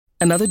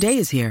Another day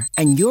is here,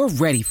 and you're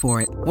ready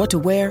for it. What to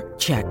wear?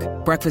 Check.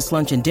 Breakfast,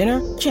 lunch, and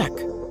dinner? Check.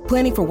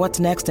 Planning for what's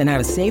next and how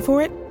to save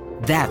for it?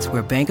 That's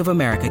where Bank of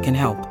America can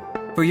help.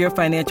 For your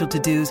financial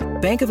to-dos,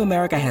 Bank of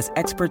America has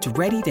experts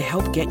ready to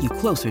help get you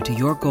closer to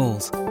your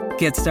goals.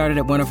 Get started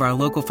at one of our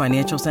local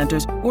financial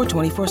centers or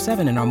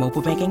 24/7 in our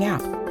mobile banking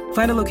app.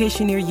 Find a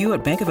location near you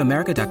at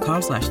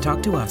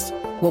bankofamerica.com/talktous.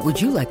 What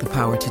would you like the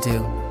power to do?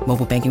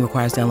 Mobile banking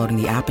requires downloading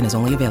the app and is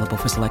only available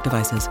for select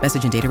devices.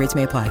 Message and data rates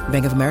may apply.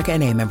 Bank of America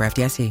N.A., member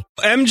FDIC.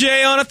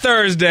 MJ on a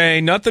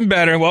Thursday. Nothing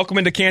better. Welcome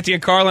into Canty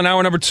and Carlin,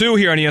 hour number 2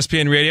 here on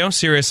ESPN Radio,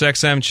 Sirius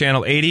XM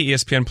Channel 80,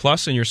 ESPN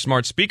Plus, and your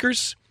smart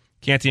speakers.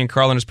 Canty and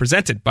Carlin is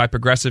presented by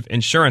Progressive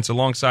Insurance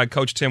alongside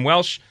Coach Tim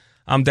Welsh.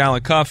 I'm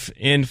Dallin Cuff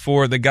in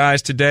for the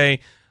guys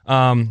today.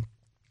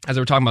 As they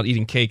were talking about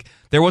eating cake,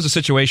 there was a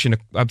situation,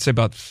 I'd say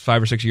about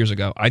 5 or 6 years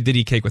ago. I did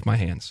eat cake with my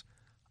hands.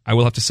 I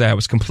will have to say I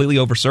was completely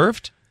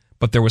overserved,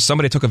 but there was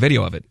somebody who took a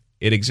video of it.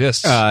 It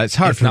exists. It's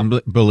hard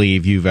to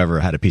believe you've ever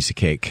had a piece of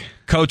cake.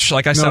 Coach,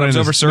 like I said, I was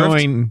overserved.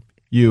 Knowing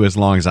you as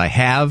long as I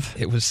have,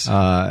 it was,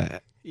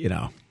 it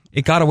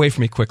got away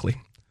from me quickly.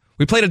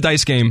 We played a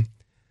dice game.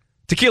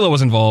 Tequila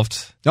was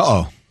involved.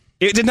 Uh-oh.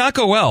 It did not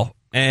go well.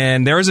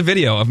 And there is a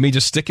video of me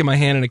just sticking my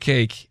hand in a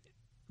cake,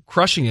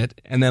 crushing it,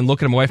 and then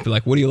looking at my wife and be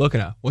like, what are you looking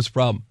at? What's the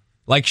problem?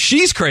 Like,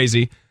 she's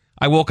crazy.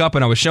 I woke up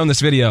and I was shown this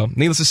video.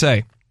 Needless to say,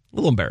 a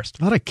little embarrassed.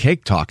 A lot of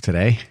cake talk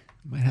today.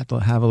 Might have to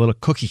have a little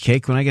cookie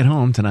cake when I get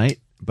home tonight.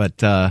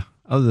 But other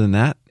than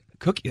that,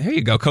 cookie. There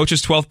you go.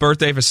 Coach's 12th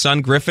birthday of his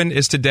son Griffin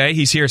is today.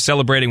 He's here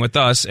celebrating with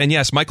us. And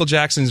yes, Michael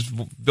Jackson's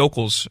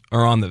vocals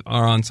are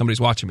on Somebody's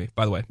Watching Me,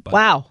 by the way.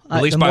 Wow.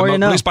 Released by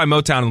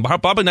Motown,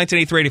 probably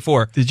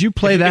 1984. Did you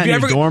play that in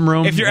your dorm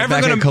room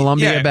back in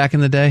Columbia back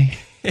in the day?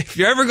 If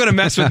you're ever going to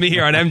mess with me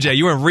here on MJ,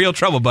 you're in real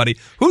trouble, buddy.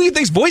 Who do you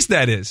think's voice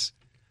that is?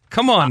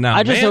 Come on now,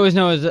 I just always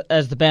know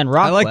as the band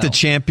Rockwell. I like the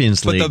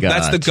Champions League. But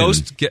that's the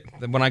ghost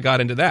when I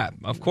got into that.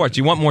 Of course,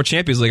 you want more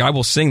Champions League, I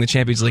will sing the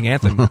Champions League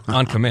anthem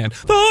on command.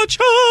 The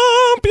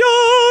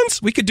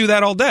champions! We could do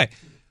that all day.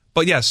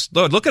 But yes,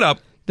 look it up.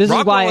 This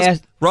Rockwell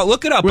is why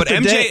look it up. But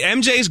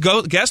MJ's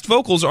guest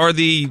vocals are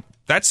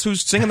that's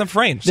who's singing the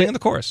refrain, singing the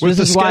chorus. With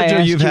the schedule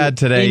you've had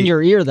today. In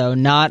your ear, though,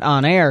 not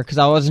on air, because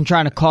I wasn't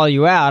trying to call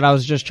you out. I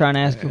was just trying to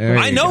ask you.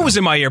 I know it was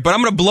in my ear, but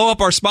I'm going to blow up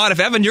our spot. If,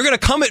 Evan, you're going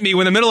to come at me in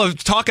the middle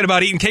of talking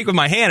about eating cake with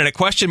my hand and it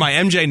question my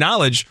MJ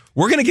knowledge,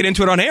 we're going to get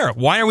into it on air.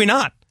 Why are we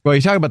not? Well,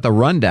 you talk about the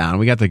rundown.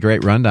 We got the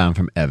great rundown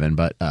from Evan,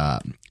 but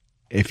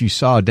if you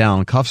saw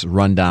Dallin Cuff's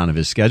rundown of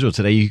his schedule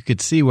today, you could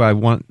see where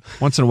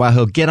once in a while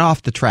he'll get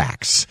off the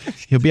tracks.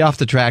 He'll be off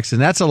the tracks,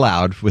 and that's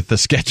allowed with the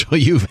schedule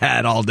you've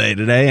had all day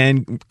today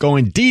and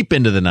going deep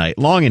into the night,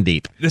 long and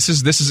deep. This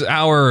is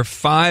hour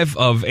 5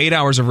 of 8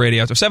 hours of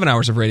radio, so 7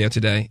 hours of radio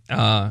today,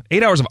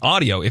 8 hours of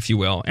audio, if you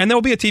will, and there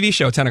will be a TV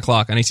show at 10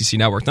 o'clock on ACC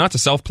Network. Not to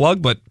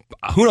self-plug, but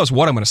who knows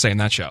what I'm going to say in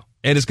that show.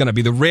 It is going to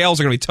be, the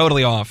rails are going to be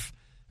totally off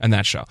in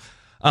that show.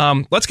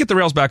 Let's get the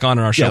rails back on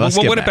in our show. Yeah,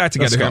 we'll get it back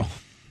together here.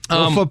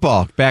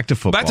 Football. Back to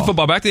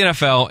football. Back to the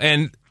NFL.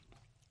 And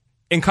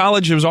in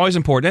college, it was always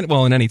important,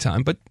 well, in any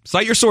time, but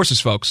cite your sources,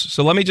 folks.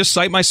 So let me just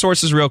cite my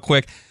sources real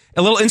quick.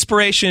 A little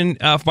inspiration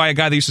by a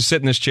guy that used to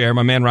sit in this chair,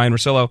 my man Ryan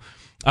Russillo.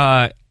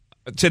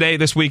 Today,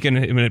 this week,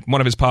 in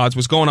one of his pods,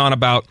 was going on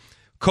about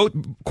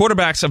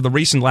quarterbacks of the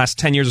recent last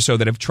 10 years or so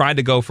that have tried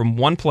to go from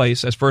one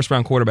place as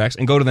first-round quarterbacks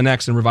and go to the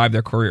next and revive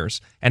their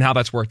careers, and how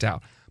that's worked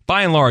out.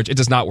 By and large, it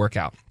does not work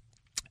out.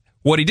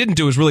 What he didn't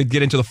do is really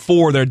get into the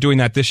 4 that are doing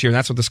that this year, and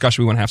that's what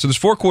discussion we want to have. So there's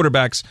 4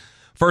 quarterbacks,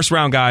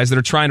 first-round guys that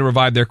are trying to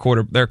revive their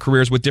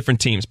careers with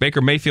different teams.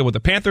 Baker Mayfield with the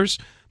Panthers,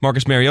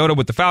 Marcus Mariota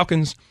with the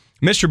Falcons,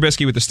 Mitch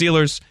Trubisky with the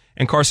Steelers,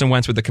 and Carson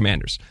Wentz with the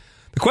Commanders.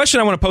 The question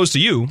I want to pose to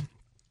you,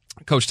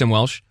 Coach Tim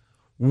Welsh,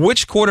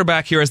 which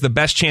quarterback here has the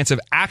best chance of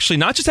actually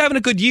not just having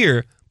a good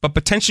year, but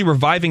potentially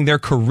reviving their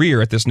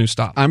career at this new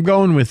stop? I'm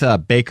going with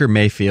Baker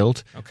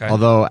Mayfield, okay.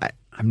 Although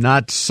I'm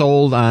not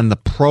sold on the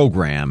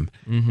program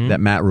that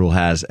Matt Rule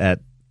has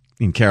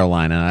in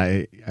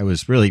Carolina. I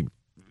was really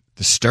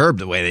disturbed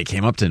the way they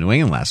came up to New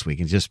England last week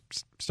and just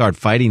started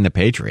fighting the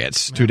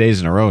Patriots 2 days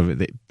in a row.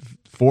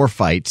 4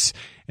 fights,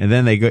 and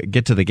then they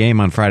get to the game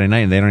on Friday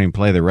night and they don't even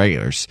play the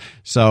regulars.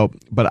 So,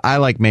 but I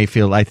like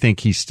Mayfield. I think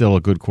he's still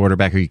a good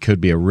quarterback, or he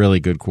could be a really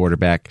good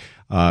quarterback.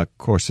 Of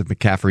course, if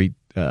McCaffrey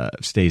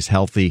stays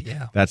healthy,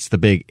 that's the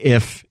big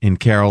if in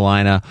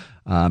Carolina.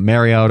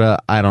 Mariota,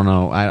 I don't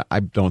know. I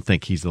don't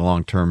think he's the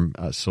long-term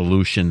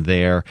solution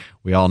there.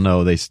 We all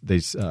know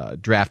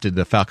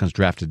the Falcons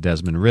drafted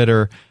Desmond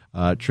Ridder.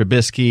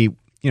 Trubisky,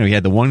 he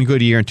had the one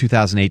good year in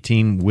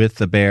 2018 with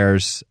the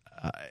Bears.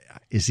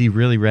 Is he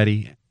really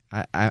ready?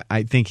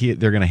 I think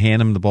they're going to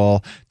hand him the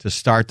ball to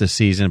start the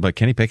season, but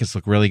Kenny Pickett's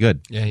looked really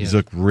good. Yeah. He's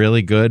looked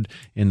really good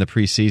in the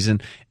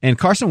preseason. And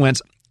Carson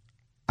Wentz,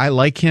 I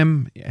like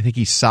him. I think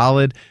he's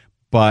solid,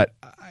 but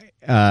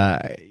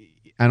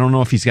I don't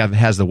know if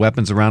has the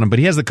weapons around him, but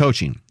he has the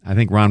coaching. I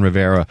think Ron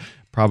Rivera,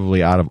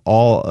 probably out of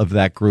all of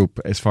that group,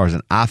 as far as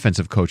an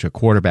offensive coach, a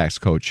quarterback's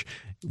coach,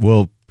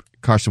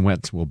 Carson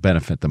Wentz will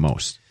benefit the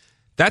most.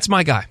 That's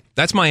my guy.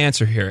 That's my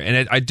answer here.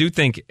 And I do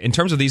think in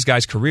terms of these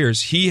guys'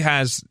 careers, he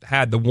has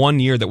had the one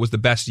year that was the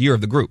best year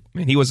of the group. I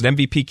mean, he was an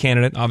MVP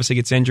candidate, obviously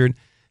gets injured,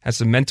 has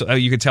some mental,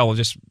 you could tell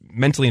just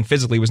mentally and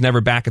physically was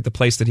never back at the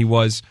place that he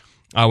was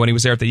when he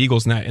was there at the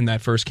Eagles in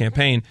that first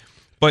campaign.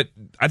 But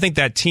I think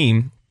that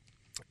team,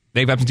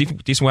 they've had some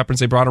decent weapons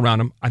they brought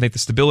around him. I think the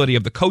stability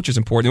of the coach is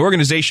important. The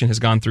organization has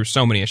gone through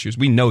so many issues.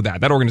 We know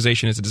that. That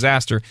organization is a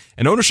disaster,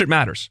 and ownership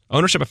matters.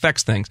 Ownership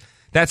affects things.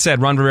 That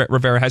said, Ron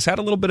Rivera has had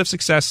a little bit of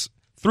success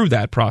through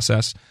that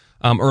process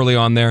early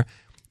on there.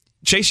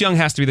 Chase Young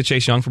has to be the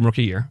Chase Young from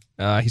rookie year.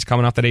 He's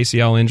coming off that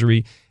ACL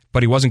injury,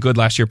 but he wasn't good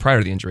last year prior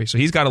to the injury. So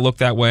he's got to look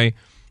that way,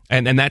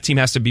 and that team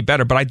has to be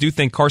better. But I do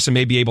think Carson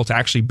may be able to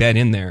actually bed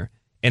in there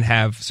and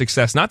have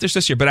success, not just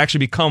this year, but actually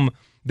become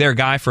their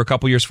guy for a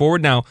couple years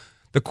forward. Now,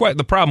 the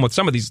problem with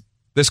some of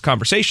this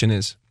conversation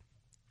is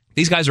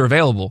these guys are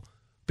available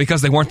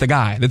because they weren't the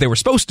guy that they were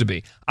supposed to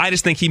be. I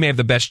just think he may have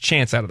the best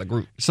chance out of the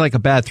group. It's like a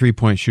bad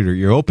three-point shooter.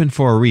 You're open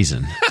for a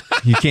reason.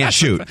 You can't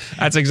shoot.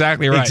 That's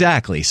exactly right.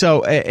 Exactly.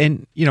 So,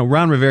 and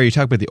Ron Rivera, you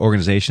talk about the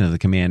organization of the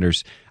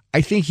Commanders.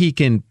 I think he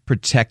can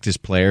protect his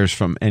players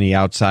from any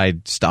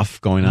outside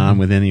stuff going on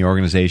within the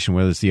organization,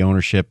 whether it's the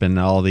ownership and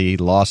all the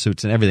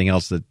lawsuits and everything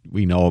else that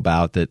we know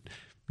about that,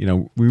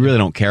 we really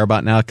don't care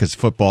about now because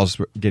football's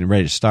getting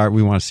ready to start.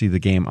 We want to see the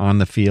game on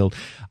the field.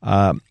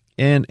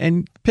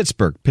 And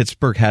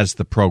Pittsburgh has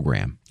the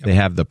program. Yep. They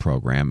have the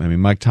program. I mean,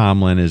 Mike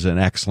Tomlin is an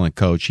excellent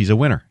coach. He's a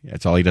winner.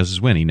 That's all he does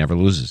is win. He never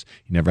loses.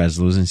 He never has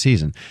a losing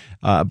season.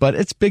 But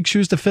it's big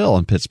shoes to fill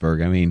in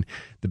Pittsburgh. I mean,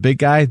 the big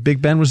guy,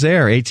 Big Ben, was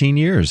there 18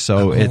 years.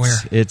 So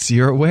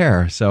you're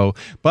aware. So,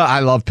 but I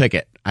love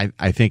Pickett.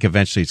 I think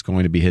eventually it's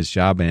going to be his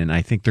job, and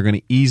I think they're going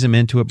to ease him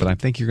into it, but I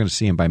think you're going to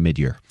see him by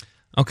mid-year.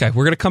 Okay,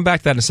 we're going to come back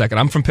to that in a second.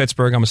 I'm from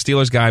Pittsburgh. I'm a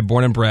Steelers guy,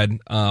 born and bred.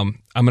 I'm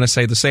going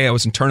to say I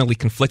was internally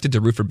conflicted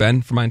to root for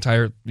Ben for my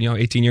entire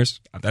 18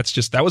 years.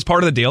 That was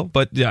part of the deal.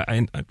 But yeah,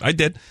 I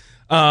did,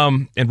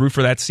 and root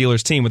for that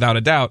Steelers team without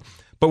a doubt.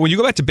 But when you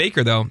go back to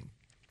Baker, though,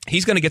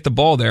 he's going to get the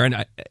ball there,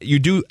 and you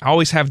do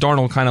always have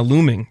Darnold kind of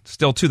looming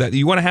still to that.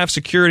 You want to have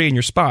security in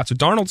your spot. So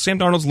Sam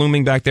Darnold's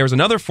looming back there. There's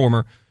another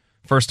former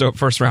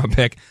first round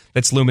pick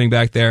that's looming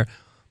back there.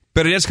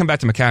 But it does come back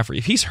to McCaffrey.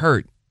 If he's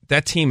hurt,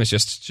 that team is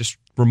just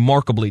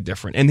remarkably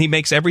different. And he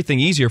makes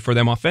everything easier for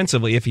them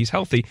offensively if he's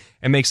healthy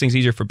and makes things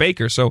easier for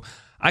Baker. So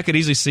I could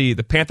easily see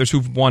the Panthers,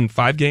 who've won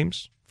 5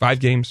 games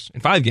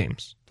the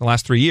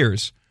last 3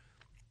 years,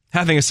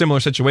 having a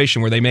similar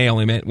situation where they may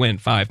only win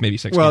 5, maybe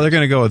 6 Well, games. they're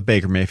going to go with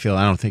Baker Mayfield.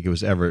 I don't think it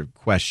was ever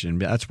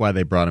questioned. That's why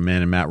they brought him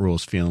in, and Matt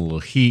Rule's feeling a little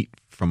heat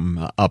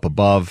from up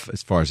above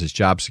as far as his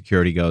job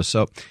security goes.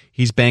 So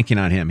he's banking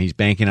on him. He's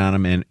banking on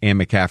him, and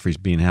McCaffrey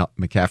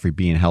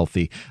being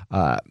healthy.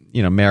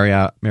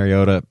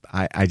 Mariota,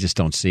 I just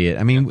don't see it.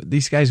 I mean,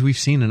 these guys, we've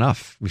seen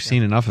enough. We've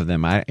seen enough of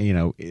them.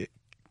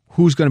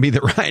 Who's going to be the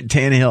Ryan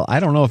Tannehill?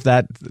 I don't know if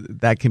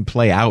that can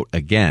play out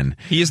again.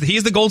 He is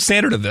the gold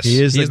standard of this.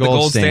 He is the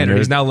gold standard.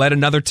 He's now led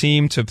another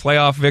team to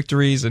playoff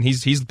victories, and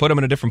he's put him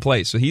in a different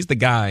place. So he's the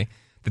guy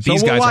that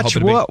these guys are hoping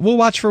to be. We'll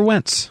watch for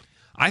Wentz.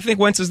 I think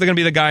Wentz is going to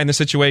be the guy in this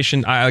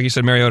situation. Like you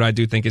said, Mariota, I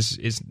do think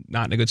is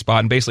not in a good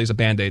spot, and basically is a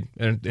Band-Aid,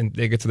 and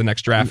they get to the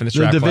next draft. And this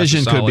draft the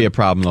division could be a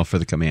problem, though, for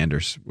the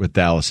Commanders with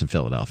Dallas and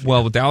Philadelphia.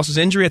 Well, with Dallas's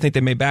injury, I think they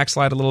may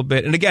backslide a little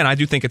bit. And again, I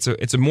do think it's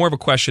a more of a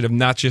question of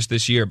not just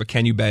this year, but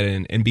can you bet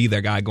in and be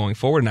their guy going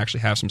forward and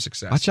actually have some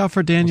success? Watch out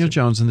for Daniel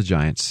Jones and the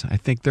Giants. I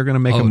think they're going to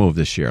make a move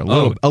this year.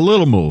 A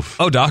little move.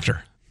 Oh,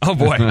 doctor. Oh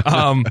boy,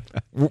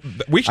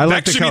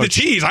 that should be the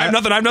tease. I have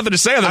nothing to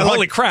say other than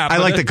holy crap. I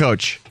like the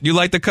coach. You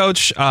like the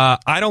coach?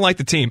 I don't like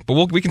the team,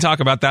 but we can talk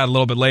about that a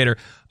little bit later.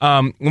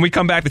 When we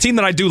come back, the team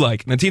that I do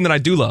like and the team that I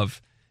do love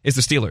is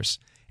the Steelers,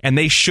 and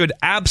they should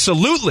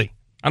absolutely,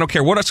 I don't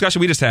care what discussion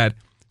we just had,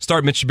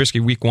 start Mitch Trubisky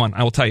week 1.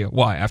 I will tell you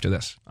why after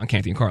this on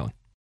Canty and Carlin.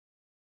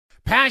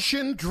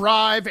 Passion,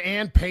 drive,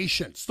 and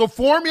patience. The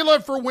formula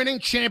for winning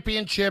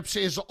championships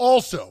is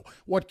also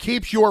what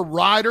keeps your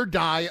ride or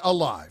die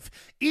alive.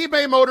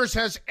 eBay Motors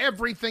has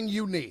everything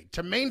you need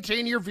to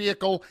maintain your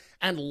vehicle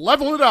and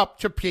level it up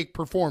to peak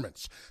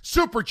performance.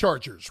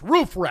 Superchargers,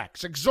 roof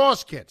racks,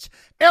 exhaust kits,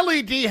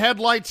 LED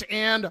headlights,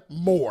 and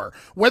more.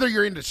 Whether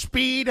you're into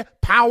speed,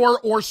 power,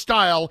 or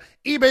style,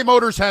 eBay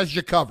Motors has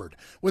you covered.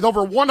 With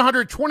over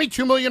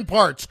 122 million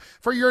parts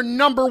for your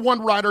number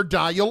one ride or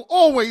die, you'll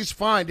always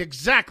find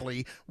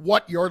exactly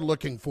what you're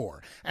looking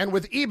for. And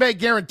with eBay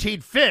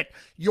Guaranteed Fit,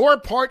 your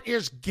part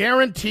is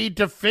guaranteed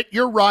to fit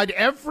your ride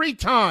every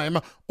time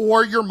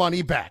or your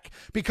money back.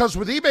 Because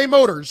with eBay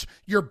Motors,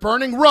 you're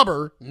burning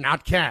rubber,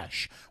 not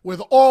cash.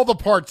 With all the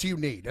parts you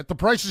need at the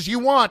prices you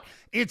want,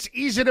 it's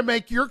easy to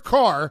make your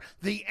car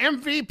the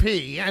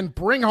MVP and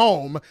bring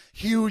home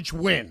huge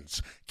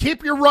wins.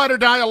 Keep your ride or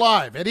die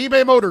alive at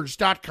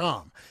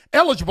ebaymotors.com.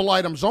 Eligible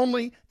items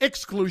only.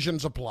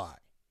 Exclusions apply.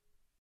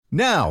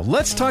 Now,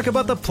 let's talk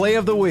about the play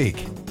of the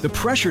week. The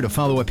pressure to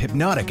follow up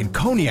Hypnotic and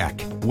Cognac,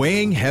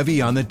 weighing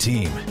heavy on the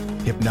team.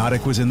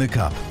 Hypnotic was in the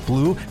cup,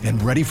 blue,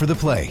 and ready for the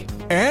play.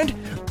 And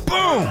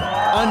boom!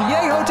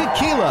 Añejo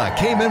Tequila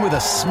came in with a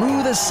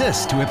smooth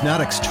assist to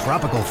Hypnotic's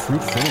tropical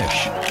fruit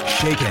finish.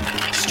 Shaken,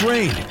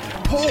 strained,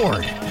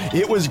 poured.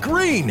 It was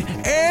green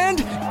and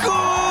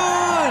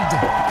good!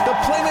 The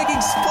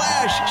playmaking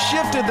splash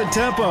shifted the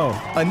tempo.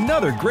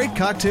 Another great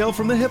cocktail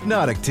from the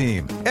Hypnotic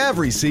team.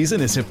 Every season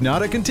is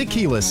Hypnotic and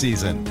Tequila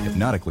season.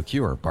 Hypnotic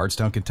Liqueur,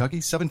 Bardstown, Kentucky,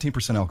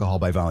 17% alcohol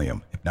by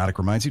volume. Hypnotic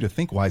reminds you to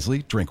think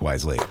wisely, drink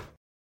wisely.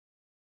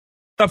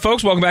 What's up,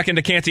 folks? Welcome back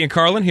into Canty and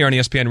Carlin here on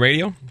ESPN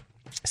Radio.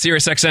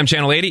 Sirius XM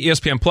Channel 80,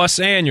 ESPN Plus,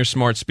 and your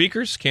smart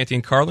speakers. Canty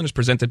and Carlin is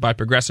presented by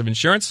Progressive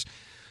Insurance.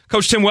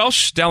 Coach Tim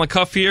Welsh, Dallin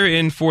Cuff here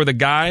in for the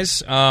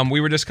guys.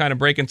 We were just kind of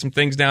breaking some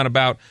things down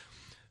about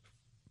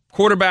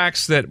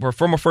quarterbacks that were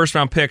former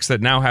first-round picks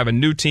that now have a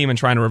new team and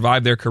trying to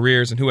revive their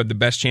careers and who had the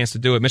best chance to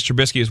do it. Mr.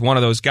 Trubisky is one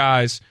of those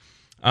guys,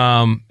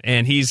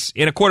 and he's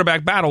in a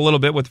quarterback battle a little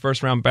bit with the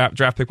first-round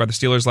draft pick by the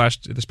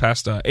Steelers this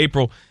past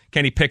April.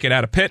 Kenny Pickett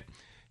out of Pitt.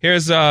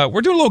 Here's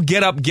we're doing a little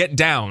get up, get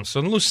down. So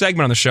a little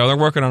segment on the show. They're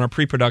working on our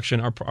pre-production,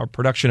 our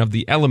production of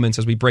the elements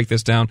as we break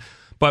this down.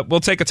 But we'll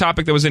take a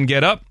topic that was in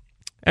Get Up,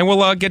 and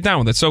we'll get down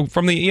with it. So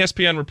from the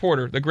ESPN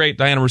reporter, the great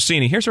Diana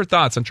Rossini, here's her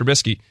thoughts on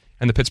Trubisky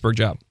and the Pittsburgh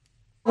job.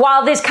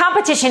 While this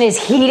competition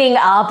is heating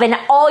up and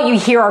all you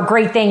hear are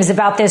great things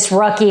about this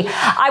rookie,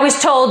 I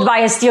was told by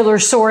a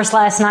Steelers source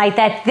last night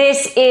that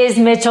this is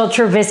Mitchell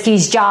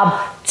Trubisky's job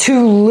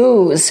to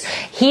lose.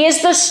 He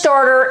is the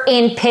starter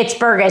in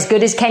Pittsburgh, as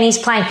good as Kenny's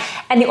playing,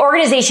 and the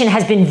organization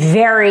has been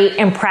very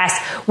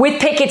impressed with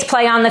Pickett's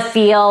play on the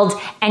field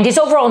and his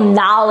overall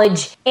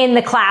knowledge in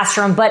the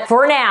classroom. But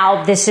for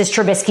now, this is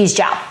Trubisky's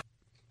job.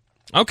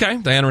 Okay,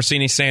 Diana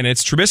Rossini saying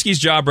it's Trubisky's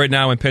job right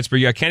now in Pittsburgh.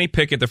 You got Kenny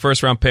Pickett, the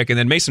first-round pick, and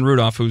then Mason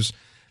Rudolph, who's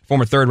a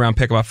former third-round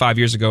pick about 5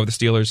 years ago with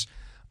the Steelers.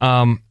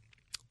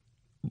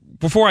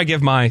 Before I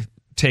give my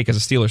take as a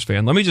Steelers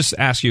fan, let me just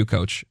ask you,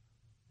 Coach,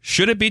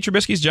 should it be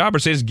Trubisky's job or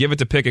say just give it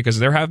to Pickett? Because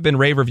there have been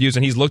rave reviews,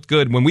 and he's looked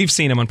good when we've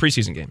seen him on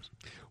preseason games.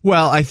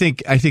 Well, I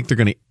think they're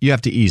going to. You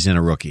have to ease in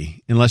a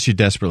rookie unless you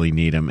desperately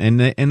need him, and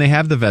they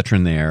have the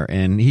veteran there,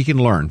 and he can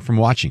learn from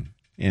watching.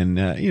 And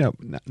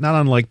not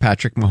unlike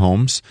Patrick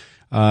Mahomes.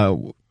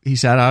 He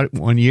sat out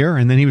 1 year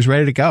and then he was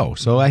ready to go.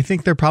 So I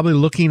think they're probably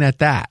looking at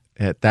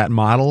that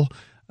model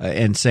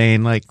and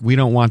saying, like, we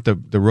don't want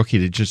the rookie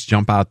to just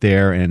jump out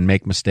there and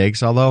make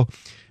mistakes. Although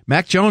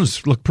Mac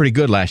Jones looked pretty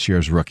good last year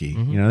as rookie.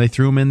 Mm-hmm. They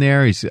threw him in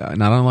there. He's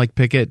not unlike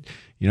Pickett,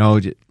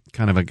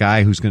 kind of a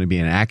guy who's going to be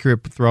an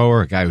accurate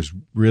thrower, a guy who's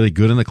really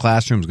good in the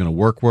classroom, is going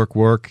to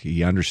work.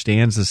 He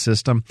understands the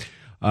system.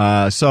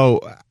 So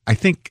I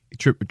think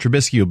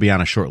Trubisky will be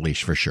on a short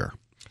leash for sure.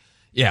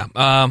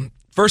 Yeah.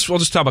 First, we'll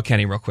just talk about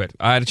Kenny real quick.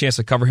 I had a chance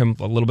to cover him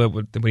a little bit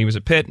when he was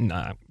at Pitt, and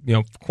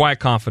quiet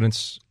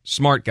confidence,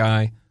 smart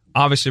guy,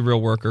 obviously a real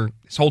worker.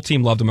 His whole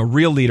team loved him, a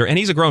real leader, and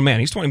he's a grown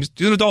man. He's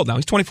an adult now.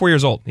 He's 24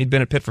 years old. He'd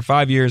been at Pitt for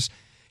 5 years.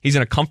 He's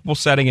in a comfortable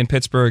setting in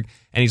Pittsburgh,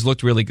 and he's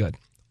looked really good.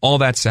 All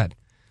that said,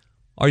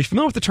 are you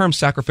familiar with the term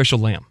sacrificial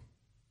lamb?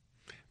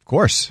 Of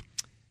course.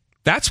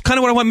 That's kind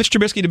of what I want Mitch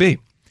Trubisky to be,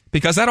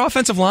 because that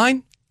offensive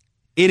line,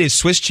 it is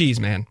Swiss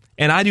cheese, man,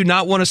 and I do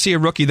not want to see a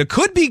rookie that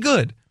could be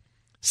good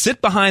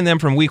sit behind them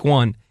from week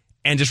one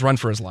and just run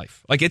for his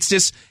life. Like, it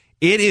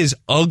is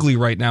ugly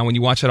right now when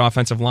you watch that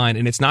offensive line,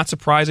 and it's not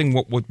surprising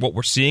what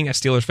we're seeing as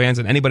Steelers fans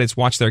and anybody that's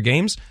watched their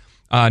games,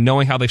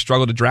 knowing how they've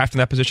struggled to draft in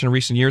that position in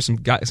recent years. Some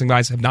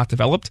guys have not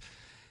developed.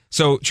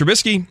 So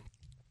Trubisky,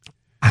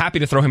 happy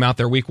to throw him out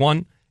there week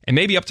one and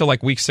maybe up to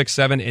like week 6,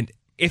 7, and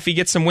if he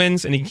gets some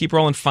wins and he can keep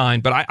rolling,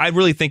 fine. But I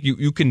really think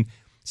you can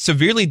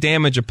severely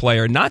damage a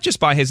player, not just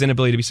by his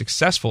inability to be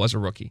successful as a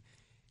rookie,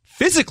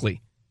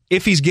 physically.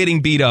 If he's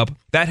getting beat up,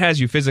 that has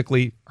you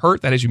physically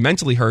hurt, that has you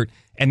mentally hurt,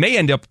 and may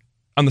end up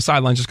on the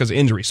sidelines just because of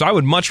injury. So I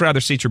would much rather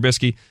see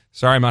Trubisky.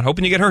 Sorry, I'm not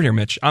hoping you get hurt here,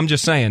 Mitch. I'm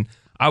just saying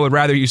I would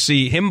rather you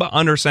see him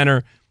under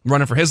center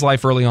running for his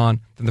life early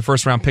on than the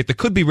first-round pick that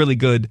could be really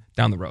good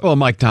down the road. Well,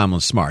 Mike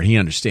Tomlin's smart. He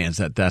understands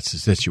that that's the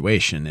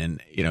situation. And,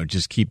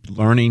 just keep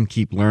learning,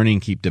 keep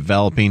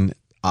developing.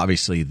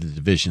 Obviously, the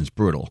division's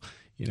brutal,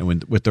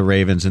 with the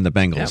Ravens and the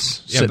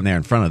Bengals sitting there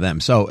in front of them.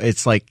 So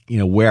it's like,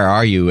 where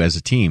are you as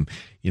a team?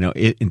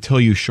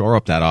 Until you shore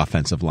up that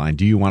offensive line,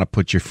 do you want to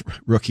put your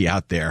rookie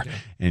out there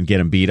and get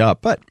him beat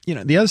up? But,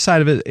 the other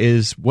side of it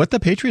is what the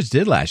Patriots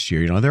did last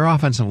year. Their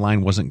offensive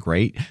line wasn't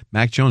great.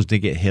 Mac Jones did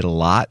get hit a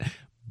lot,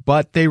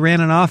 but they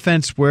ran an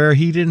offense where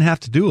he didn't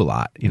have to do a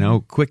lot.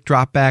 Quick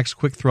dropbacks,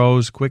 quick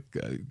throws, quick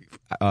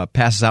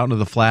passes out into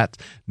the flat.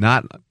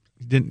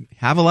 Didn't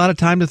have a lot of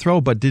time to throw,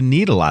 but didn't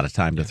need a lot of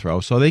time to throw.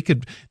 So they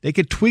could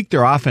tweak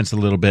their offense a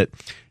little bit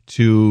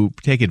to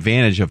take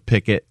advantage of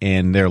Pickett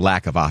and their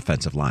lack of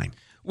offensive line.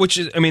 Which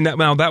is,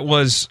 that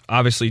was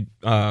obviously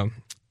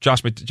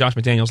Josh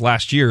McDaniels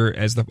last year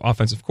as the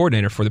offensive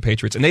coordinator for the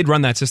Patriots, and they'd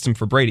run that system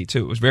for Brady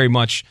too. It was very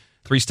much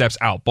 3 steps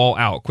out, ball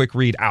out, quick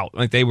read out.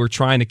 Like, they were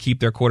trying to keep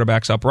their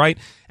quarterbacks upright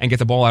and get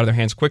the ball out of their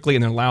hands quickly,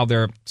 and then allow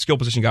their skill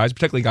position guys,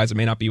 particularly guys that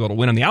may not be able to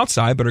win on the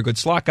outside, but are good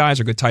slot guys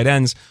or good tight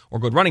ends or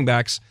good running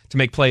backs, to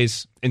make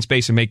plays in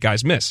space and make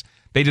guys miss.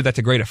 They did that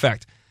to great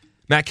effect.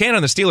 Matt Canada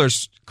and the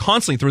Steelers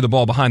constantly threw the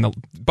ball behind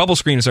bubble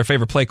screen is our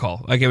favorite play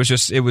call. Like it was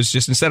just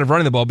instead of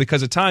running the ball,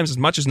 because at times, as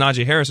much as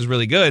Najee Harris is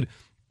really good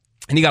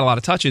and he got a lot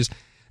of touches,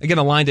 again,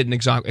 the line didn't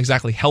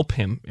exactly help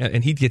him,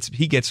 and he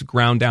gets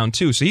ground down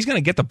too. So he's going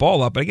to get the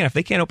ball up, but again, if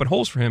they can't open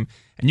holes for him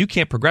and you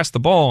can't progress the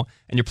ball,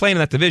 and you're playing in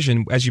that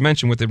division, as you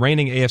mentioned, with the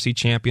reigning AFC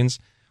champions,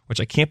 which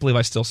I can't believe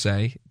I still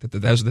say that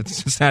those are the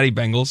Cincinnati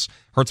Bengals,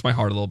 hurts my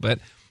heart a little bit.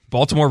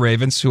 Baltimore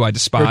Ravens, who I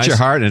despise. Hurts your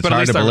heart, and it's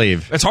hard to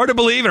believe. It's hard to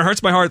believe, and it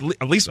hurts my heart.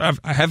 At least I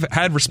have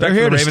had respect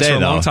for the Ravens for a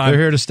long time. They're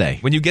here to stay.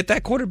 When you get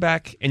that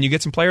quarterback and you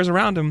get some players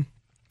around him,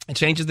 it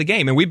changes the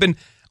game. And we've been,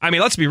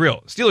 let's be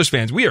real. Steelers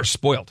fans, we are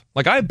spoiled.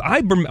 Like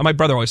my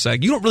brother always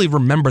said, you don't really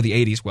remember the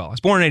 80s well. I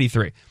was born in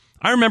 83.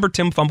 I remember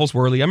Tim Fumbles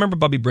Worley. I remember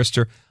Bubby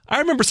Brister. I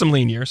remember some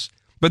lean years.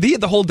 But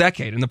the whole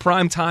decade, and the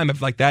prime time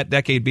of like that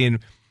decade being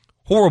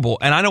horrible,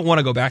 and I don't want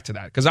to go back to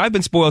that because I've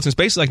been spoiled since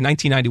basically like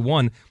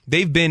 1991.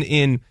 They've been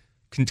in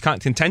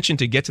contention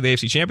to get to the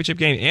AFC Championship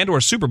game and or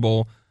a Super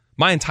Bowl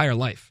my entire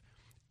life.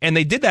 And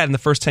they did that in the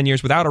first 10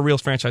 years without a real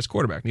franchise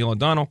quarterback. Neil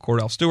O'Donnell,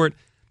 Cordell Stewart.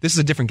 This is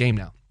a different game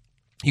now.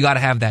 You got to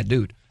have that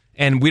dude.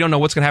 And we don't know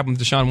what's going to happen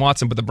with Deshaun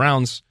Watson, but the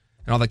Browns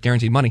and all that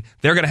guaranteed money,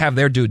 they're going to have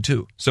their dude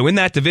too. So in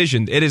that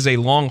division, it is a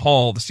long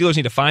haul. The Steelers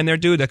need to find their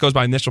dude. That goes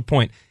by initial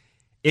point.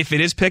 If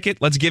it is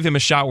Pickett, let's give him a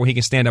shot where he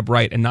can stand up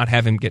right and not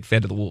have him get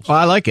fed to the wolves. Well,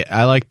 I like it.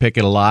 I like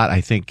Pickett a lot. I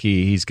think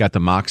he's got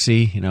the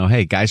moxie.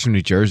 Hey, guys from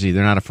New Jersey,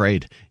 they're not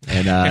afraid.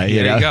 And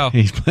you go.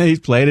 He's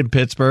played in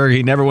Pittsburgh.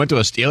 He never went to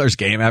a Steelers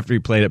game after he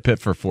played at Pitt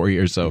for 4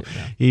 years. So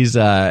he's.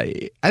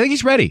 I think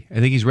he's ready.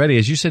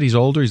 As you said, he's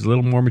older. He's a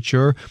little more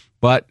mature.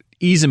 But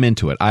ease him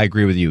into it. I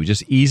agree with you.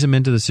 Just ease him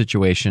into the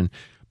situation.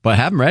 But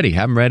have him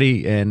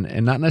ready,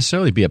 and not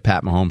necessarily be a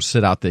Pat Mahomes,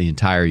 sit out the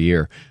entire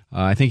year.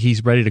 I think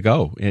he's ready to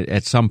go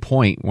at some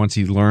point once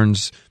he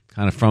learns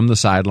kind of from the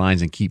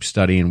sidelines and keeps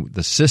studying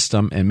the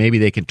system, and maybe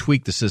they can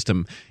tweak the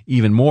system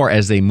even more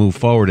as they move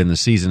forward in the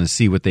season and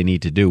see what they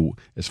need to do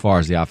as far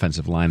as the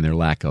offensive line, their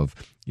lack of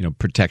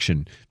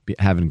protection,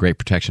 having great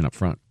protection up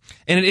front.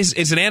 And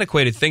it's an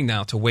antiquated thing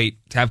now to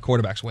have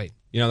quarterbacks wait.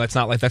 That's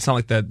not like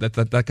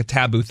like a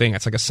taboo thing.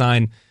 It's like a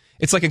sign.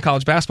 It's like in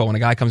college basketball when a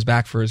guy comes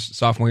back for his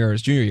sophomore year or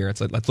his junior year.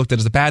 It's like, looked at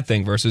as a bad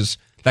thing versus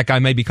that guy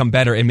may become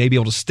better and may be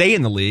able to stay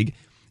in the league.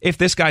 If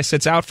this guy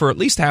sits out for at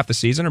least half the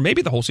season or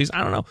maybe the whole season,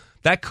 I don't know,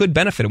 that could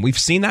benefit him. We've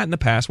seen that in the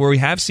past where we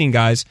have seen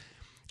guys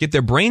get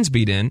their brains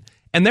beat in,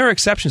 and there are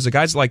exceptions to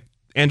guys like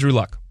Andrew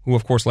Luck, who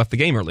of course left the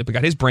game early, but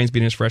got his brains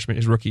beat in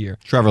his rookie year.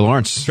 Trevor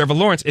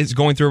Lawrence is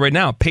going through it right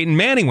now. Peyton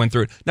Manning went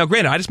through it. Now,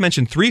 granted, I just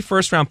mentioned 3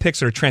 first-round picks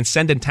that are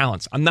transcendent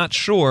talents. I'm not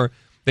sure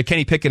that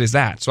Kenny Pickett is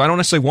that, so I don't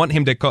necessarily want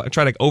him to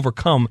try to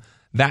overcome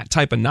that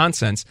type of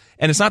nonsense.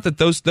 And it's not that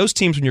those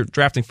teams when you're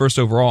drafting first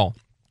overall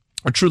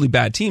are truly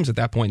bad teams at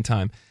that point in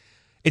time.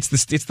 It's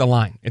the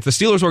line. If the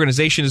Steelers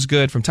organization is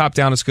good, from top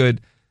down it's good.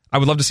 I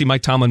would love to see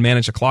Mike Tomlin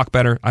manage the clock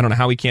better. I don't know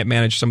how he can't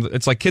manage some of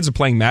it's like kids are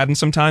playing Madden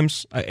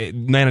sometimes.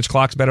 Manage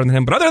clocks better than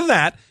him. But other than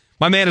that,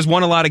 my man has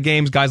won a lot of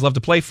games. Guys love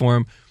to play for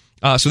him.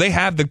 So they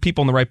have the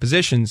people in the right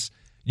positions.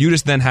 You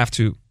just then have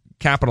to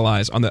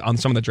capitalize on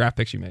some of the draft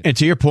picks you made. And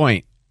to your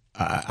point,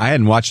 I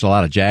hadn't watched a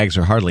lot of Jags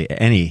or hardly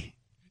any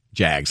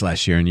Jags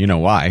last year, and you know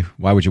why.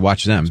 Why would you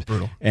watch them? It's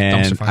brutal.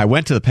 And I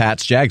went to the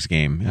Pats-Jags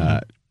game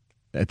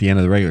at the end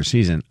of the regular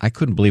season. I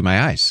couldn't believe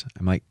my eyes.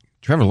 I'm like,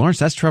 Trevor Lawrence?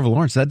 That's Trevor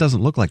Lawrence. That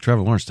doesn't look like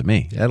Trevor Lawrence to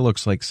me. That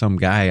looks like some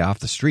guy off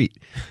the street.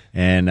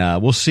 And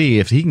we'll see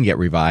if he can get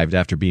revived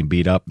after being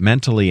beat up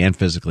mentally and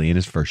physically in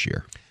his first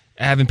year.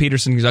 Having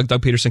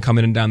Doug Peterson come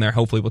in and down there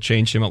hopefully will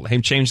change him.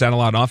 He'll change that a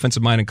lot.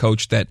 Offensive minded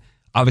coach that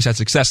obviously had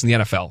success in the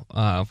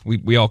NFL.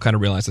 We all kind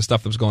of realized the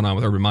stuff that was going on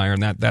with Urban Meyer,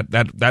 and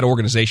that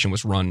organization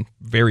was run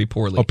very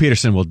poorly. Oh,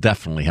 Peterson will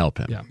definitely help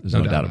him. Yeah, There's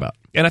no doubt about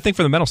it. And I think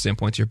from the mental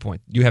standpoint, to your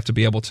point, you have to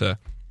be able to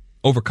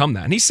overcome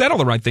that. And he said all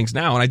the right things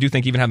now, and I do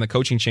think even having the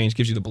coaching change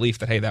gives you the belief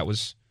that, hey, that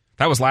was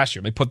last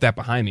year. They put that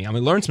behind me.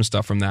 Learn some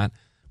stuff from that.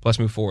 Let's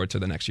move forward to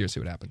the next year and see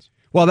what happens.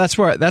 Well, that's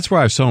where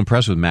I was so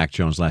impressed with Mac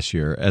Jones last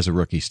year as a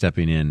rookie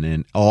stepping in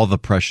and all the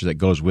pressure that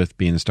goes with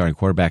being the starting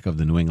quarterback of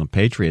the New England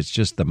Patriots.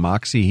 Just the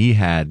moxie he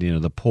had,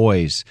 the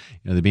poise,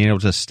 the being able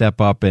to step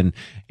up and,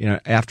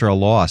 after a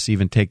loss,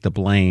 even take the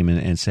blame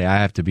and say, I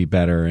have to be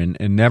better and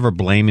never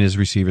blaming his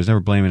receivers, never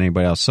blaming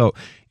anybody else. So,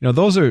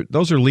 those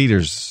are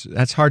leaders.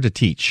 That's hard to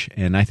teach.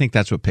 And I think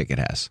that's what Pickett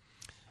has.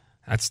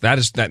 That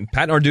is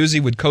Pat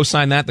Narduzzi would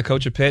co-sign that, the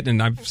coach of Pitt,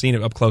 and I've seen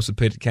it up close with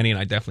Pitt, Kenny, and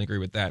I definitely agree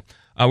with that.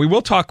 We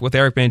will talk with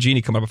Eric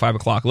Mangini coming up at 5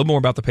 o'clock, a little more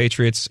about the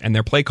Patriots and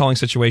their play calling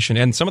situation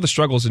and some of the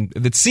struggles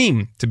that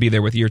seem to be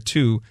there with year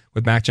 2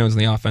 with Mac Jones in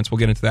the offense. We'll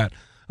get into that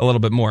a little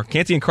bit more.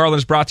 Canty and Carlin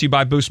is brought to you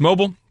by Boost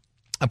Mobile,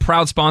 a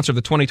proud sponsor of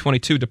the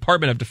 2022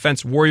 Department of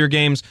Defense Warrior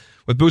Games.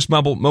 With Boost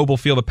Mobile,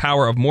 feel the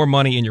power of more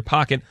money in your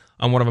pocket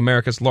on one of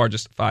America's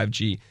largest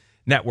 5G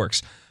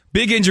networks.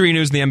 Big injury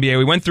news in the NBA.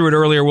 We went through it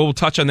earlier. We'll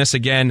touch on this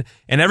again.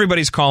 And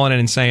everybody's calling in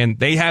and saying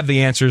they have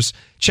the answers.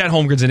 Chet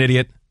Holmgren's an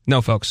idiot.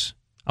 No, folks.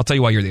 I'll tell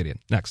you why you're the idiot.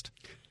 Next.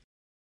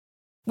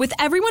 With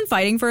everyone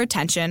fighting for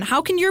attention,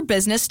 how can your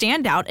business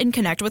stand out and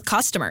connect with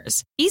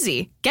customers?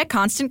 Easy. Get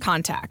Constant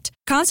Contact.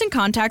 Constant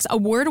Contact's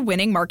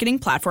award-winning marketing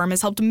platform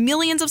has helped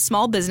millions of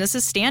small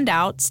businesses stand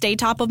out, stay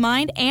top of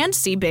mind, and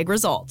see big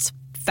results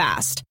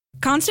fast.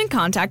 Constant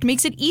Contact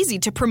makes it easy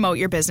to promote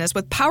your business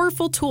with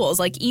powerful tools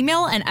like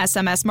email and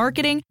SMS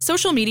marketing,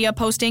 social media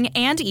posting,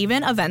 and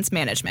even events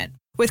management.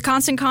 With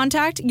Constant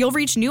Contact, you'll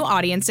reach new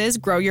audiences,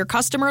 grow your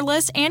customer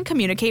list, and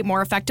communicate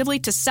more effectively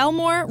to sell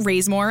more,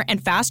 raise more,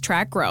 and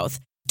fast-track growth.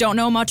 Don't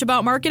know much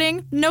about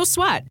marketing? No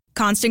sweat.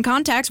 Constant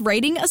Contact's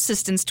writing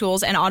assistance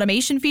tools and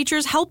automation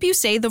features help you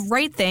say the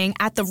right thing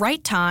at the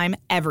right time,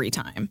 every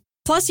time.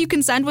 Plus, you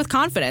can send with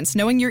confidence,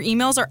 knowing your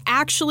emails are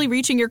actually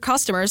reaching your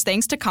customers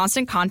thanks to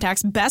Constant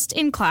Contact's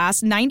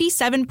best-in-class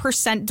 97%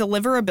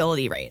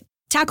 deliverability rate.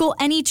 Tackle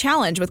any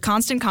challenge with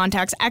Constant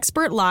Contact's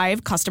expert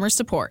live customer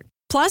support.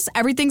 Plus,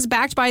 everything's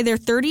backed by their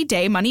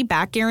 30-day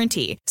money-back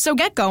guarantee. So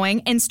get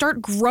going and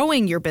start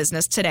growing your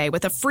business today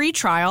with a free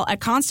trial at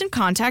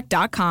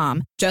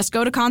ConstantContact.com. Just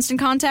go to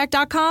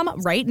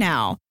ConstantContact.com right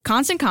now.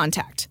 Constant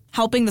Contact,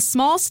 helping the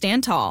small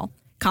stand tall.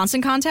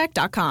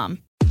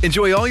 ConstantContact.com.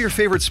 Enjoy all your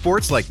favorite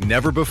sports like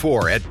never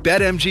before at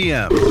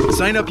BetMGM.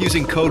 Sign up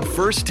using code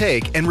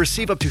FIRSTTAKE and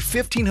receive up to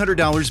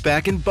 $1,500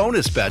 back in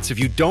bonus bets if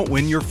you don't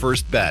win your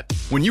first bet.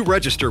 When you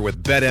register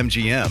with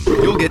BetMGM,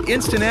 you'll get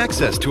instant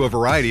access to a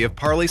variety of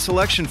parlay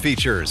selection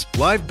features,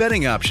 live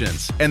betting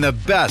options, and the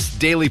best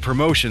daily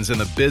promotions in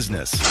the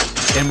business.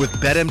 And with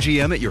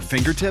BetMGM at your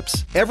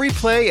fingertips, every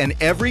play and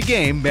every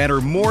game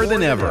matter more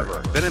than ever.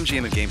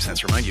 BetMGM and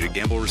GameSense remind you to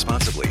gamble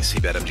responsibly. See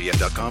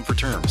BetMGM.com for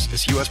terms.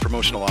 This U.S.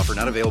 promotional offer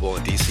not available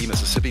in D.C.,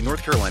 Mississippi,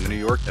 North Carolina, New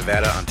York,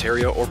 Nevada,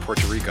 Ontario, or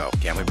Puerto Rico.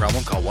 Gambling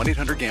problem? Call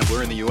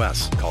 1-800-GAMBLER in the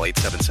U.S. Call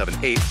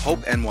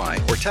 877-8-HOPE-NY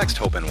or text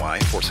HOPE-NY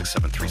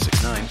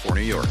 467-369 for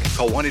New York.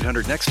 Call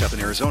 1-800-NEXT-STEP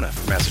in Arizona.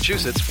 For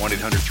Massachusetts,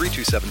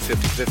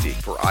 1-800-327-5050.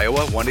 For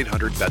Iowa,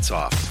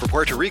 1-800-BETS-OFF. For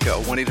Puerto Rico,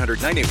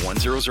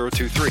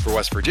 1-800-981-0023. For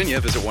West Virginia,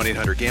 visit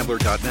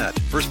 1-800-GAMBLER.net.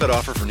 First bet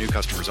offer for new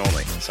customers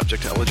only.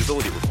 Subject to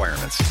eligibility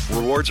requirements.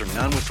 Rewards are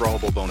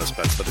non-withdrawable bonus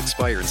bets that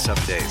expire in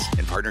 7 days.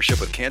 In partnership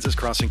with Kansas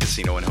Crossing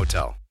Casino and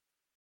Hotel.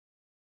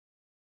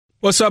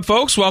 What's up,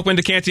 folks? Welcome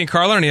to Canty and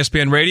Carlin on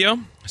ESPN Radio,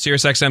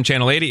 Sirius XM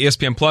Channel 80,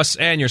 ESPN Plus,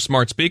 and your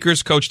smart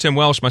speakers. Coach Tim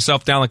Welsh,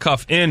 myself, Dallin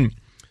Cuff, in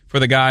for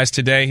the guys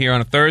today here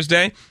on a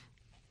Thursday.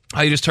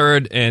 You just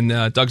heard in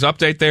Doug's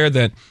update there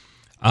that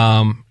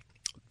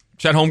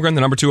Chet Holmgren,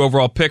 the number 2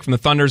 overall pick from the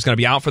Thunder, is going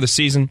to be out for the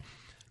season.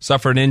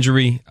 Suffered an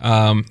injury,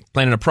 playing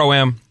in a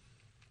Pro-Am.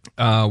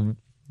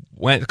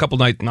 Went a couple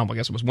nights, no, I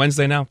guess it was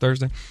Wednesday now,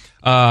 Thursday.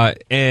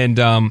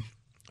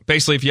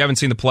 Basically, if you haven't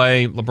seen the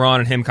play, LeBron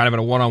and him kind of in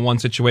a one-on-one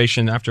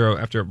situation after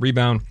a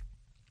rebound,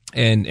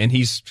 and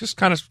he's just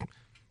kind of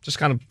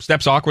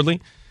steps awkwardly.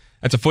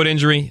 That's a foot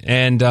injury,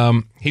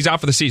 and he's out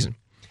for the season.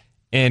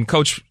 And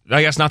Coach,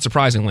 I guess not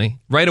surprisingly,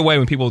 right away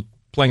when people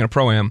playing in a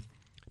Pro-Am,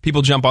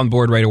 people jump on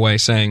board right away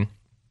saying,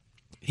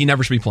 he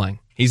never should be playing.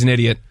 He's an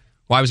idiot.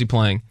 Why was he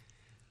playing?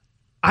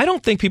 I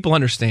don't think people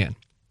understand.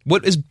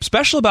 What is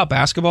special about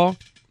basketball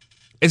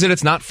is that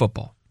it's not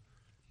football.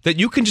 That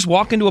you can just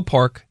walk into a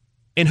park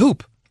and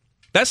hoop.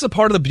 That's the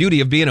part of the beauty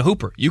of being a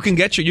hooper. You can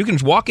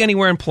walk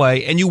anywhere and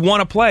play, and you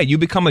want to play. You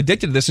become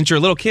addicted to this since you're a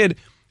little kid.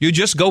 You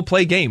just go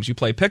play games. You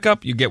play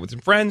pickup. You get with some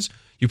friends.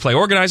 You play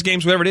organized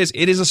games, whatever it is.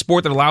 It is a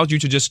sport that allows you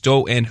to just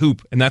go and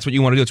hoop, and that's what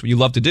you want to do. It's what you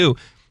love to do.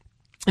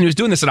 And he was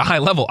doing this at a high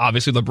level.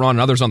 Obviously, LeBron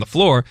and others on the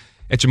floor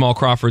at Jamal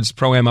Crawford's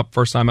Pro-Am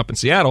first time up in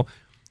Seattle.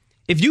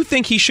 If you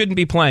think he shouldn't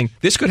be playing,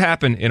 this could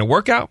happen in a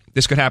workout.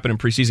 This could happen in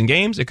preseason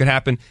games. It could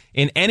happen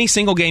in any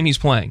single game he's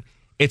playing.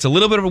 It's a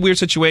little bit of a weird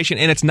situation,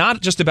 and it's not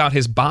just about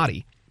his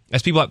body.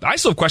 As people, I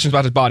still have questions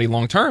about his body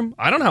long term.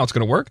 I don't know how it's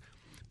going to work.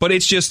 But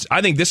it's just,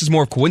 I think this is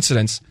more of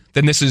coincidence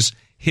than this is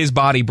his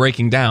body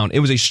breaking down. It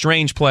was a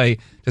strange play,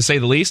 to say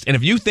the least. And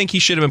if you think he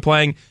should have been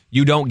playing,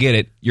 you don't get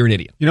it. You're an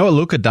idiot. You know what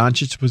Luka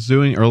Doncic was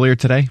doing earlier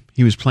today?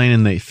 He was playing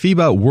in the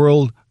FIBA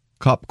World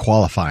Cup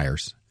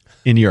qualifiers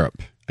in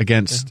Europe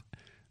against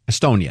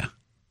Estonia.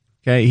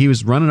 Okay, he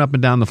was running up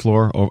and down the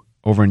floor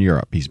over in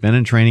Europe. He's been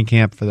in training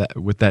camp for that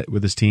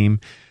with his team.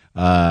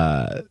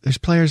 There's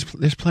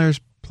players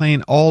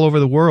playing all over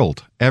the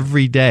world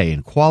every day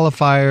in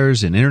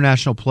qualifiers and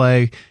international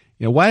play.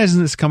 You know, why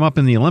doesn't this come up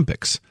in the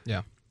Olympics?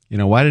 Yeah. You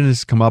know, why didn't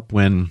this come up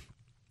when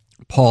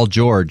Paul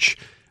George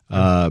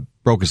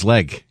broke his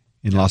leg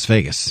in Las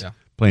Vegas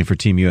playing for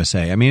Team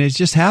USA? I mean, it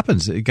just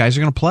happens. Guys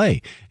are going to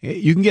play.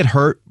 You can get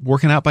hurt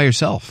working out by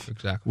yourself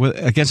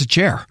against a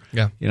chair.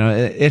 Yeah. You know,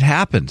 it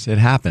happens. It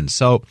happens.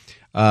 So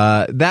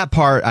that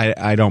part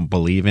I don't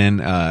believe in.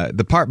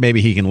 The part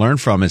maybe he can learn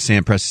from, as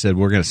Sam Presti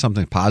said,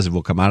 something positive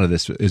will come out of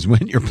this, is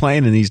when you're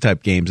playing in these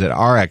type games that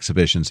are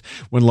exhibitions,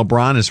 when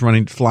LeBron is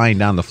flying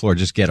down the floor,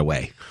 just get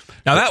away.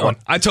 Now that one,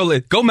 I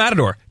totally go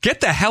Matador.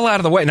 Get the hell out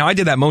of the way. Now I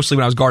did that mostly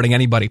when I was guarding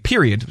anybody.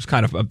 Period. It was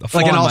kind of a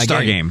flaw like an in my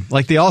all-star game,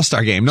 like the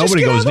all-star game.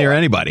 Nobody goes near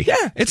anybody.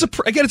 Yeah, it's a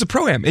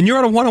Pro-Am, and you're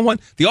on a one-on-one.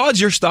 The odds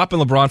you're stopping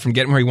LeBron from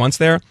getting where he wants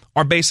there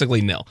are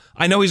basically nil.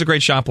 I know he's a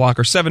great shot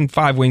blocker, 7'5"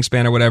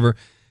 wingspan or whatever.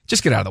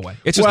 Just get out of the way.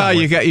 It's just well,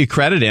 you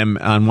credit him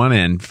on one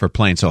end for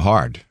playing so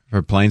hard.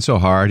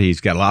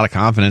 He's got a lot of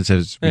confidence,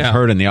 as we've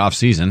heard in the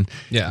offseason.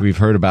 Yeah. We've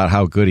heard about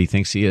how good he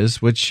thinks he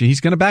is, which he's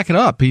going to back it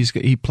up.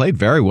 He played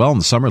very well in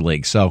the summer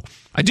league. So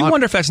I do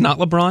wonder if that's not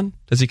LeBron.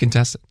 Does he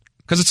contest it?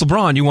 Because it's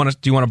LeBron. Do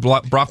you want a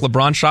Brock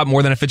LeBron shot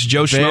more than if it's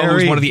Joe Schmo,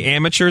 who's one of the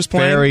amateurs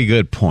playing? Very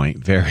good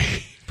point.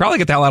 Probably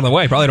get the hell out of the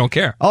way. Probably don't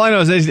care. All I know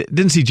is I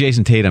didn't see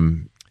Jason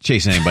Tatum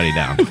chasing anybody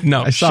down.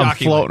 No, I saw him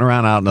floating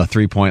around out in the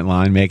 3-point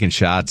line, making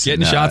shots,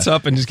 getting shots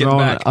up, and just getting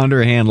back.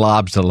 Underhand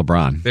lobs to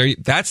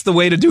LeBron. That's the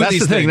way to do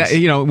these things. That's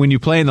the thing. When you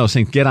play in those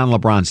things, get on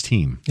LeBron's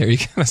team. There you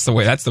go. That's the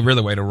way. That's the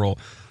real way to roll.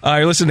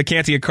 You're listening to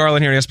Canty and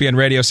Carlin here on ESPN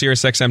Radio,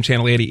 Sirius XM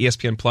Channel 80,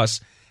 ESPN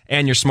Plus,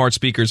 and your smart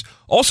speakers.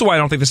 Also, why I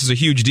don't think this is a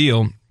huge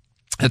deal.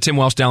 Tim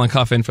Welsh, Dallin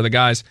Cuff in for the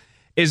guys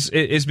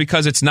is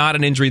because it's not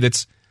an injury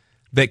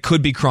that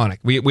could be chronic.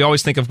 We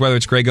always think of whether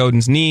it's Greg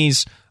Oden's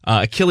knees,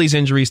 Achilles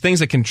injuries, things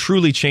that can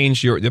truly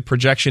change the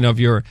projection of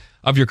your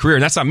career.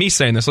 And that's not me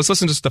saying this. Let's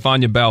listen to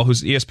Stefania Bell,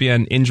 who's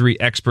ESPN injury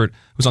expert,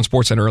 who's on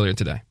SportsCenter earlier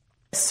today.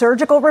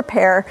 Surgical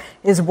repair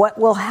is what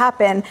will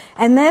happen,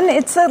 and then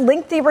it's a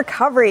lengthy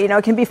recovery.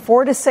 It can be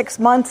 4 to 6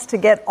 months to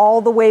get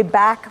all the way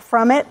back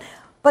from it.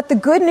 But the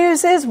good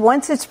news is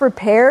once it's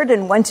repaired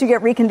and once you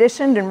get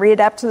reconditioned and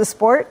readapt to the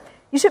sport,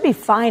 you should be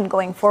fine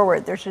going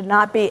forward. There should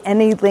not be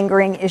any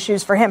lingering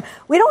issues for him.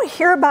 We don't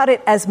hear about it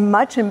as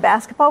much in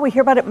basketball. We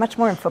hear about it much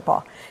more in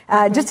football.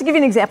 Just to give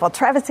you an example,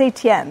 Travis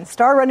Etienne,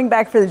 star running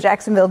back for the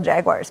Jacksonville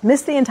Jaguars,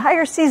 missed the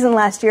entire season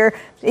last year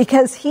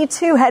because he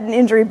too had an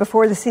injury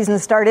before the season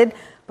started.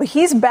 But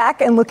he's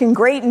back and looking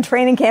great in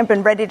training camp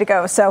and ready to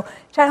go. So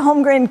Chet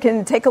Holmgren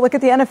can take a look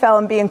at the NFL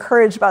and be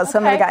encouraged about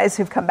some of the guys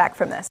who've come back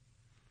from this.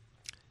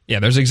 Yeah,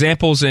 there's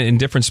examples in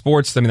different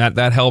sports. I mean,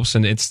 that helps,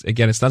 and it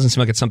doesn't seem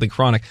like it's something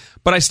chronic.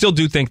 But I still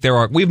do think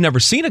we've never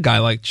seen a guy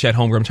like Chet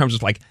Holmgren in terms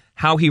of like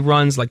how he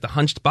runs, like the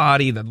hunched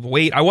body, the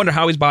weight. I wonder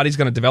how his body's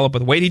going to develop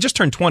with weight. He just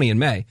turned 20 in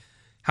May.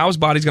 How his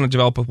body's going to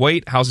develop with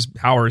weight? How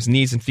are his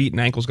knees and feet and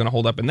ankles going to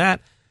hold up in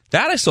that?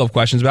 That I still have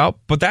questions about.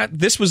 But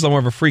this was more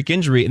of a freak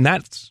injury, and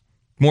that's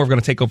more going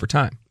to take over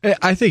time.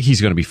 I think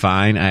he's going to be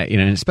fine. And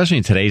especially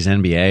in today's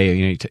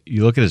NBA,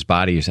 you look at his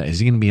body. You say, is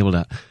he going to be able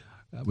to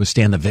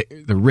withstand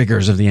the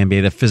rigors of the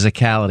NBA, the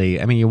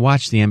physicality? I mean, you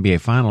watch the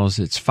NBA Finals,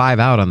 it's 5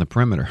 out on the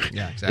perimeter.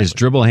 Yeah, exactly. It's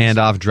dribble,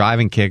 handoff,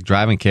 driving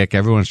kick.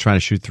 Everyone's trying to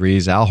shoot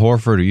threes. Al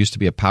Horford, who used to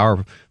be a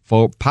power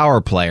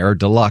player,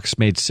 deluxe,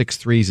 made 6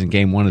 threes in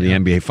game 1 of the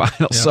NBA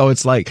Finals. Yeah. So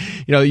it's like,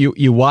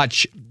 you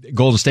watch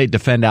Golden State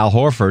defend Al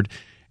Horford,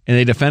 and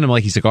they defend him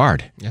like he's a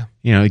guard. Yeah.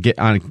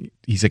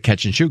 He's a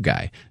catch and shoot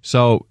guy.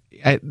 So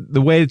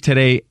the way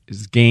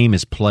today's game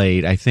is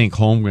played, I think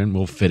Holmgren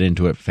will fit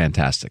into it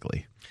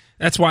fantastically.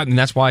 That's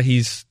why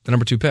he's the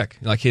number 2 pick.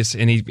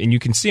 And you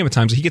can see him at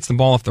times. He gets the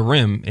ball off the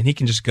rim and he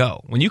can just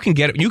go. When you can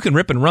get it, you can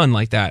rip and run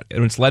like that,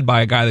 and it's led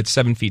by a guy that's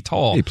 7 feet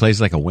tall. He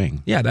plays like a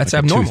wing. Yeah, that's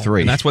like abnormal.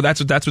 2-3. And that's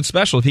what's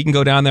special. If he can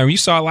go down there, and you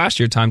saw it last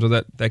year at times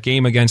with that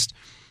game against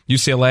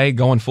UCLA,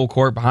 going full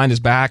court behind his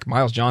back.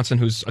 Miles Johnson,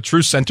 who's a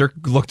true center,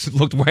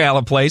 looked way out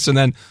of place and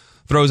then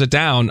throws it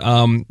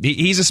down.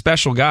 He's a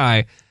special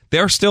guy.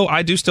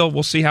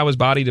 We'll see how his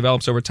body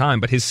develops over time,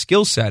 but his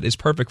skill set is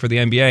perfect for the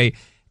NBA,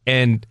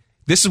 and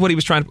this is what he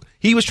was trying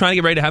to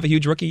get ready to have a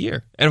huge rookie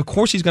year. And of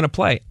course he's going to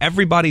play.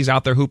 Everybody's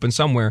out there hooping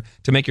somewhere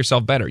to make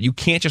yourself better. You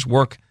can't just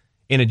work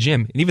in a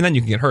gym. And even then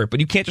you can get hurt, but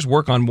you can't just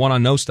work on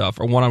one-on-no stuff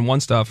or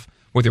one-on-one stuff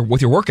with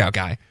your workout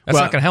guy. That's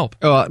not going to help.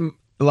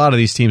 A lot of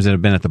these teams that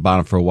have been at the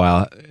bottom for a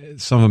while,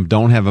 some of them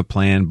don't have a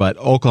plan, but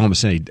Oklahoma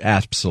City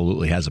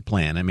absolutely has a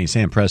plan. I mean,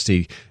 Sam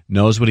Presti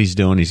knows what he's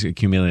doing. He's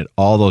accumulated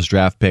all those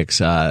draft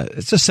picks.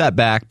 It's a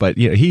setback, but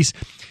he's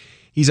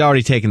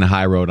already taken the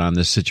high road on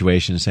this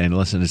situation, saying,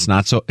 listen, it's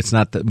not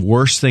the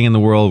worst thing in the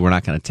world. We're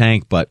not going to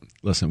tank, but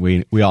listen,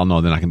 we all know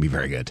they're not going to be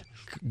very good.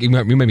 You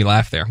made me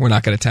laugh there. We're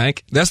not going to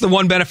tank. That's the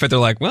one benefit. They're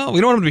like, well, we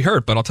don't want them to be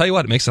hurt, but I'll tell you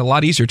what, it makes it a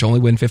lot easier to only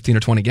win 15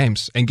 or 20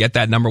 games and get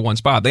that number 1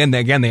 spot. Then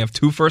again, they have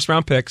 2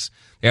 first-round picks.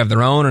 They have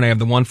their own, and they have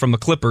the one from the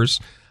Clippers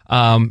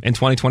in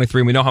 2023.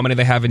 And we know how many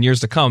they have in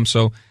years to come.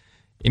 So,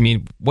 I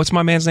mean, what's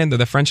my man's name?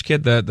 The French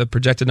kid, the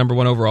projected number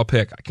 1 overall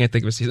pick. I can't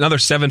think of his. He's another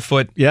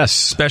 7-foot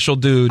special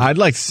dude. I'd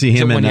like to see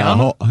him and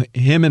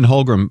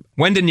Holmgren.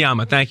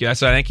 Wembanyama. Thank you.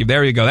 Thank you.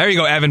 There you go. There you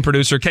go, Evan,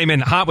 producer. Came in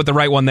hot with the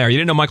right one there. You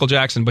didn't know Michael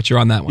Jackson, but you're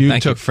on that one. You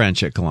took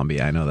French at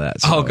Columbia. I know that.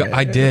 So. God,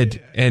 I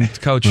did. And,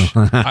 Coach,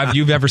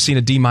 you've ever seen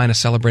a D-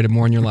 celebrated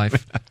more in your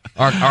life?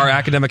 Our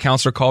academic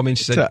counselor called me and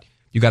she said,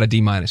 you got a D-.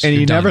 And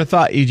you never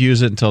thought you'd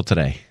use it until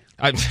today.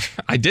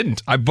 I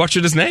didn't. I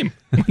butchered his name.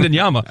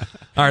 Wembanyama.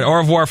 All right, au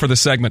revoir for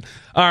this segment.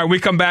 All right, we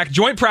come back.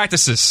 Joint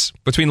practices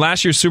between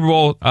last year's Super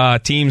Bowl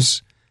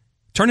teams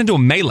turned into a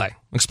melee.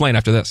 I'll explain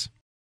after this.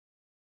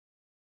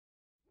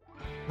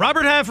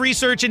 Robert Half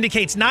research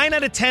indicates 9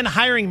 out of 10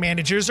 hiring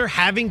managers are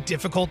having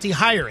difficulty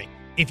hiring.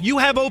 If you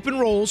have open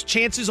roles,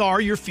 chances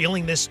are you're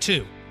feeling this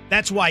too.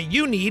 That's why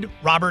you need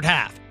Robert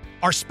Half.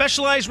 Our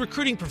specialized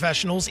recruiting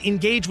professionals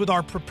engage with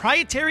our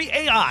proprietary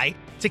AI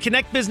to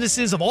connect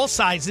businesses of all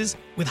sizes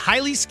with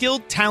highly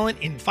skilled talent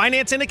in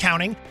finance and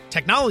accounting,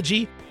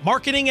 technology,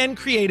 marketing and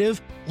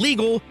creative,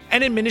 legal,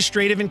 and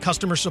administrative and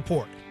customer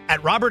support.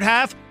 At Robert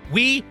Half,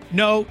 we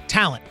know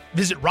talent.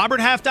 Visit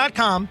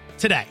roberthalf.com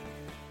today.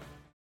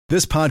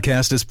 This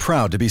podcast is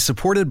proud to be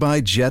supported by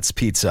Jets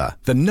Pizza,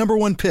 the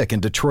 #1 pick in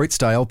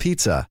Detroit-style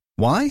pizza.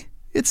 Why?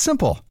 It's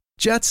simple.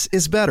 Jets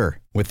is better.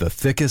 With the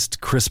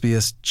thickest,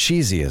 crispiest,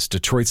 cheesiest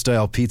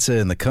Detroit-style pizza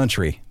in the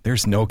country,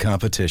 there's no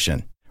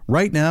competition.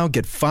 Right now,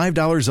 get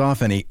 $5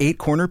 off any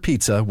 8-corner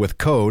pizza with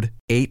code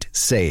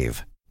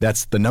 8SAVE.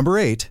 That's the number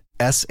 8,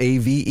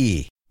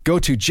 SAVE. Go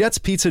to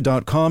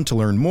jetspizza.com to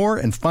learn more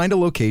and find a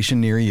location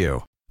near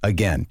you.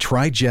 Again,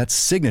 try Jet's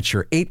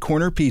signature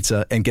 8-corner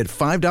pizza and get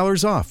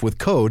 $5 off with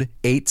code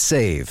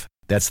 8SAVE.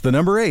 That's the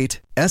number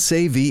 8,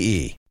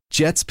 SAVE.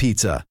 Jet's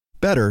Pizza.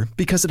 Better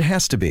because it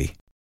has to be.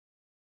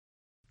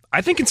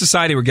 I think in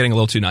society we're getting a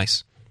little too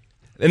nice.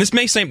 And this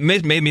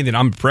may mean that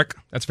I'm a prick.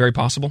 That's very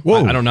possible.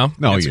 Whoa. I don't know.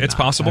 No, it's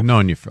possible. I've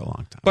known you for a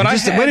long time. But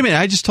wait a minute.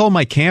 I just told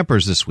my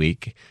campers this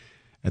week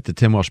at the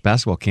Tim Welsh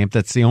basketball camp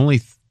that's the only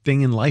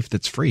thing in life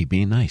that's free,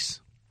 being nice.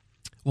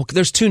 Well,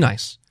 there's too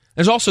nice.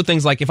 There's also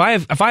things like if I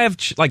have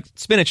like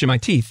spinach in my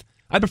teeth,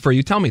 I prefer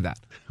you tell me that.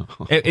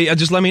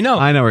 Just let me know.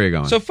 I know where you're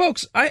going. So,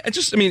 folks, and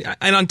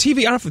on TV,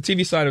 I don't know if the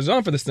TV side was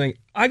on for this thing.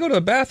 I go to the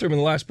bathroom in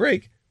the last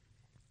break.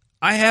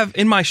 I have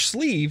in my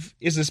sleeve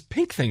is this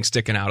pink thing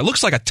sticking out. It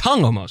looks like a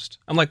tongue almost.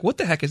 I'm like, what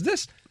the heck is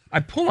this? I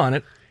pull on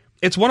it.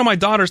 It's one of my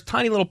daughter's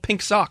tiny little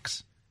pink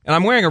socks, and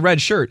I'm wearing a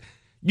red shirt.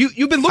 You've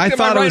been looking at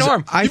my right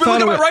arm. You've been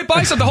looking at my right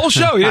bicep the whole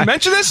show. You didn't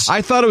mention this?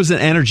 I thought it was an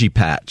energy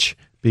patch.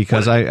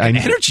 Because an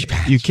energy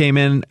patch. You came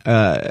in,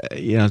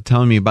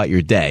 telling me about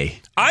your day.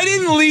 I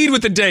didn't lead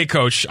with the day,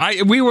 Coach.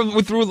 We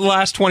were through the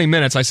last 20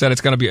 minutes. I said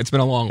it's been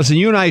a long one. Listen,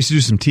 you and I used to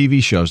do some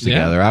TV shows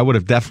together. Yeah. I would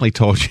have definitely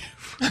told you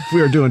if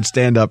we were doing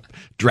stand-up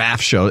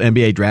draft shows,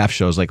 NBA draft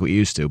shows like we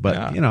used to. But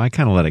I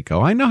kind of let it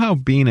go. I know how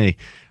being a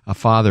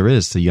father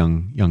is to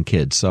young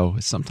kids. So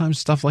sometimes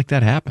stuff like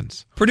that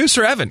happens.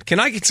 Producer Evan, can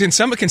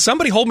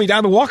somebody hold me down?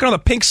 I've been walking on the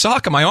pink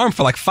sock on my arm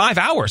for like 5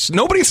 hours.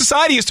 Nobody in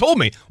society has told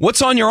me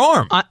what's on your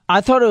arm.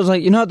 I thought it was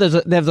like, they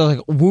have those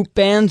like Whoop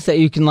bands that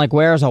you can like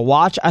wear as a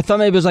watch. I thought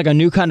maybe it was like a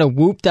new kind of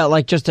Whoop that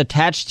like just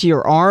attached to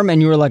your arm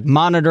and you were like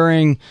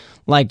monitoring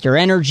like your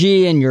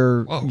energy and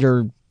your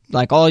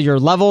like all your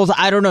levels.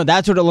 I don't know.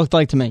 That's what it looked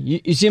like to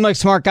me. You seem like a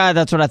smart guy.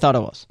 That's what I thought it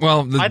was.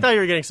 Well, I thought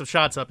you were getting some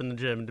shots up in the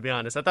gym, to be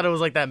honest. I thought it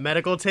was like that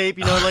medical tape,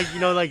 like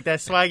that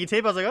swaggy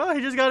tape. I was like, oh, he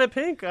just got it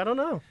pink. I don't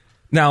know.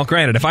 Now,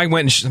 granted, if I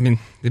went and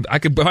if I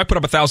put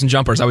up 1,000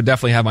 jumpers, I would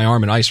definitely have my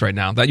arm in ice right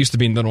now. That used to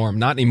be the norm.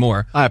 Not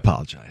anymore. I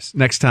apologize.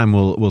 Next time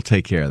we'll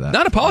take care of that.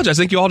 Not apologize.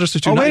 I think you all just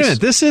are too nice. Wait a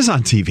minute. This is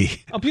on TV.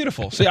 Oh,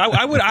 beautiful. See,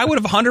 I would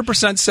have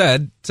 100%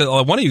 said to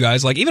one of you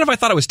guys, like, even if I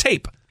thought it was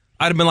tape,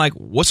 I'd have been like,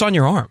 what's on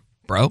your arm,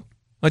 bro?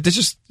 Like,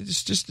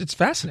 it's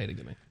fascinating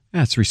to me.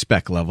 That's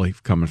respect level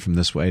coming from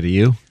this way to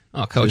you.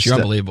 Oh, Coach, you're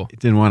unbelievable.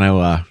 Didn't want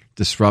to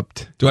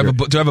disrupt. Do I have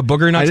a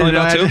booger not telling you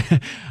about too?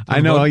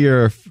 I know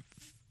you're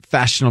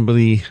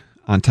fashionably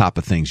on top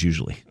of things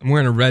usually. I'm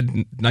wearing a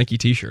red Nike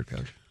T-shirt,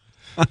 Coach.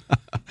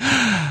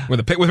 with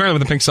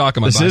a pink sock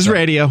on my bicep. This is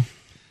radio.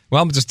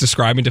 Well, I'm just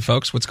describing to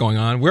folks what's going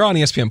on. We're on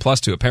ESPN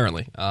Plus too,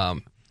 apparently.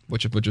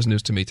 Which was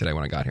news to me today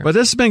when I got here. But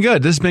this has been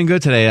good. This has been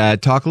good today.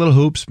 Talk a little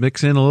hoops,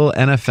 mix in a little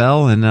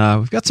NFL, and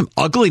we've got some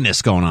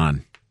ugliness going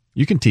on.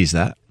 You can tease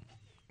that.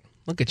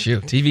 Look at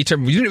you. TV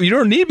term. You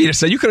don't need me to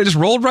say. You could have just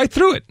rolled right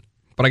through it.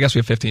 But I guess we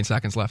have 15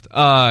 seconds left.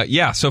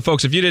 So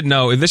folks, if you didn't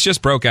know, this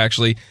just broke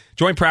actually.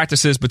 Joint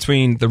practices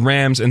between the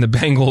Rams and the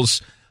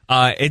Bengals,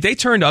 they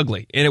turned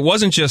ugly. And it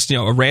wasn't just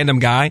a random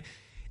guy.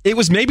 It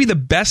was maybe the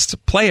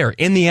best player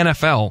in the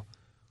NFL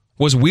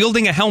was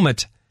wielding a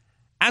helmet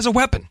as a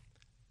weapon.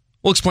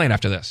 We'll explain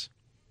after this.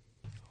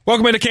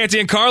 Welcome into Canty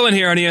and Carlin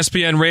here on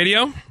ESPN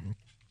Radio.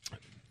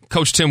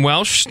 Coach Tim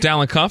Welsh,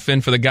 Dallin Cuff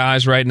in for the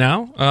guys right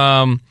now.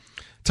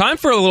 Time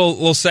for a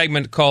little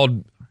segment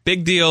called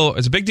Big Deal.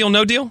 Is it Big Deal,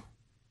 No Deal?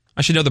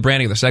 I should know the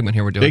branding of the segment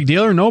here we're doing. Big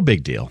deal or no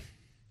big deal?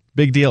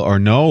 Big deal or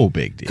no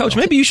big deal? Coach,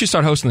 maybe you should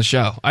start hosting the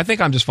show. I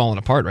think I'm just falling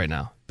apart right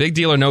now. Big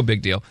deal or no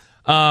big deal?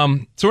 So we're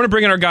going to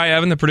bring in our guy,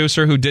 Evan, the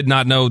producer, who did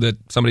not know that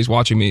somebody's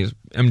watching me as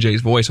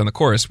MJ's voice on the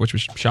chorus, which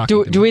was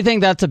shocking. Do we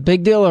think that's a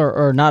big deal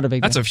or not a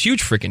big deal? That's a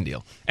huge freaking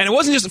deal. And it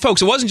wasn't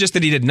just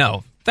that he didn't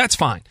know. That's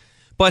fine.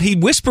 But he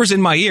whispers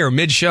in my ear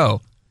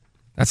mid-show,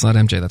 that's not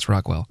MJ, that's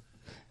Rockwell.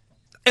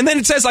 And then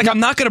it says, like, I'm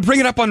not going to bring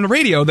it up on the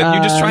radio, that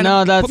you're just trying to put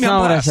me on blast. No, that's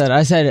not what I said.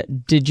 I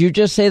said, did you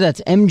just say that's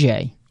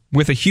MJ?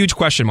 With a huge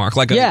question mark.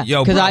 Like,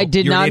 because I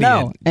did not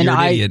know. And you're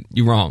an idiot.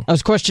 You're wrong. I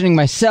was questioning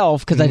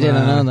myself because I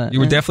didn't know that. You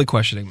were definitely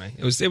questioning me.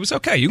 It was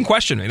okay. You can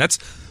question me.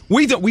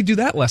 We do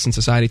that less in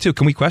society, too.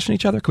 Can we question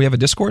each other? Can we have a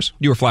discourse?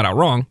 You were flat out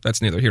wrong.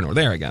 That's neither here nor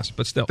there, I guess.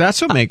 But still.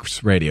 That's what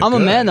makes radio I'm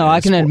good. a man, though.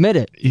 I can admit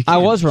it. I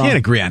was wrong. You can't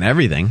agree on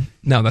everything.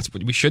 No,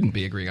 we shouldn't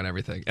be agreeing on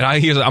everything. And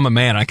I'm a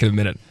man. I can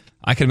admit it.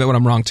 I can admit when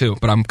I'm wrong, too.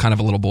 But I'm kind of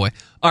a little boy.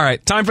 All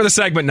right. Time for the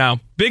segment now.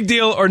 Big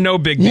deal or no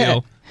big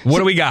deal? What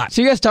do we got?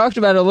 So you guys talked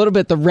about it a little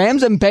bit. The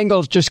Rams and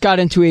Bengals just got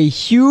into a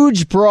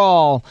huge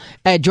brawl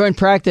at joint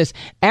practice.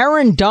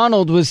 Aaron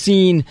Donald was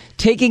seen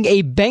taking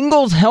a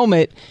Bengals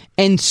helmet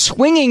and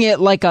swinging it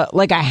like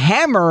a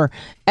hammer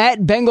at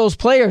Bengals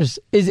players.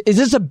 Is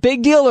this a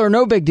big deal or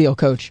no big deal,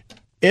 Coach?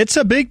 It's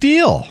a big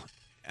deal.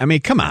 I mean,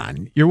 come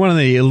on. You're one of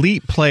the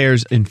elite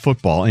players in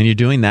football, and you're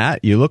doing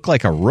that? You look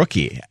like a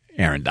rookie,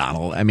 Aaron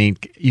Donald. I mean,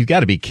 you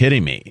got to be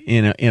kidding me.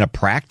 In a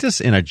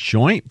practice, in a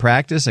joint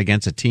practice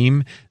against a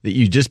team that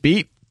you just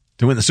beat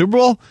to win the Super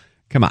Bowl?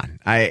 Come on.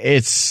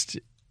 It's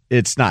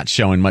not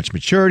showing much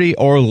maturity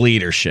or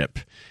leadership.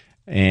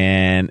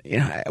 And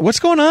what's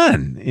going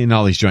on in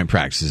all these joint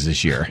practices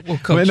this year?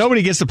 Well,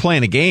 nobody gets to play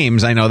in the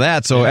games. I know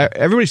that. So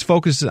everybody's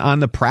focused on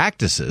the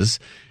practices,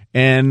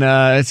 and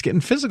it's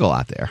getting physical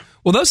out there.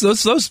 Well, those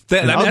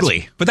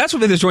ugly. But that's what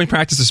makes this joint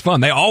practice is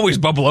fun. They always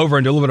bubble over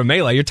and do a little bit of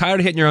melee. You're tired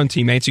of hitting your own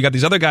teammates. You got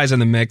these other guys in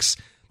the mix.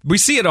 We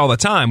see it all the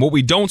time. What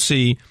we don't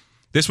see,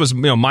 this was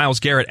Myles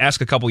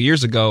Garrett-esque a couple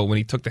years ago when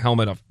he took the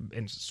helmet off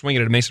and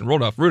swinging it at Mason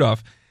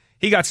Rudolph.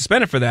 He got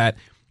suspended for that.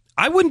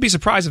 I wouldn't be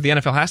surprised if the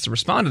NFL has to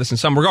respond to this in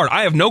some regard.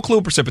 I have no clue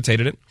who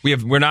precipitated it.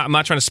 I'm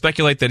not trying to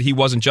speculate that he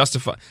wasn't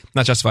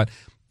not justified.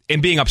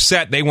 In being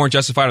upset, they weren't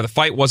justified, or the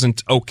fight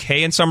wasn't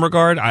okay in some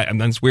regard.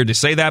 And it's weird to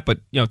say that, but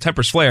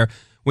tempers flare.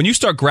 When you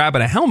start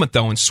grabbing a helmet,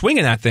 though, and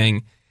swinging that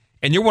thing,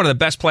 and you're one of the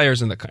best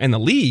players in the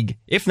league,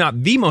 if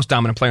not the most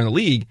dominant player in the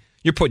league,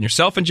 you're putting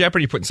yourself in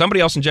jeopardy, you're putting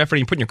somebody else in jeopardy,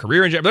 you're putting your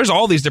career in jeopardy. There's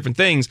all these different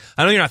things.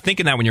 I know you're not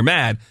thinking that when you're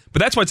mad,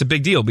 but that's why it's a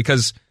big deal,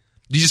 because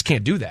you just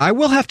can't do that. I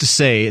will have to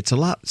say it's a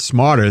lot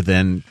smarter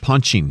than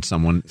punching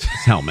someone's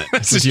helmet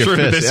with your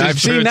fist. I've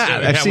seen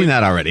that. I've seen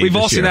that already. We've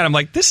all seen that. I'm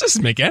like, this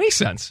doesn't make any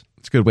sense.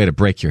 It's a good way to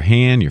break your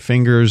hand, your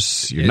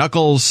fingers, your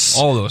knuckles.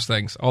 All those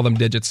things. All them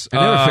digits. I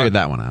never figured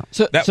that one out.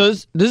 So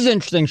this is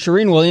interesting.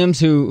 Shireen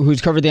Williams,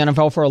 who's covered the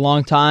NFL for a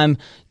long time,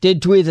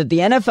 did tweet that the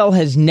NFL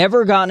has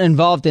never gotten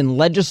involved in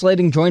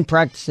legislating joint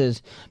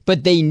practices,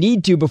 but they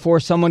need to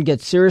before someone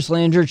gets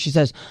seriously injured. She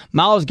says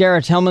Myles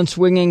Garrett's helmet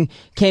swinging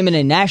came in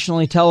a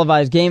nationally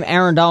televised game.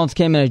 Aaron Donald's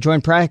came in a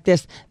joint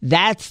practice.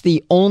 That's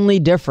the only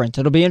difference.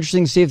 It'll be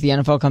interesting to see if the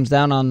NFL comes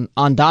down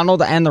on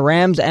Donald and the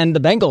Rams and the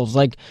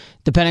Bengals,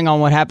 depending on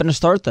what happened to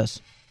start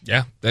this.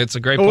 Yeah, that's a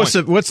great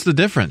point. What's the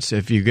difference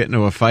if you get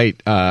into a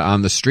fight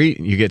on the street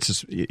and you get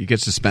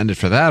suspended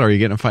for that, or you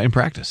get in a fight in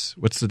practice?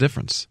 What's the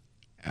difference?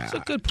 That's a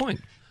good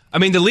point. I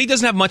mean, the league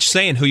doesn't have much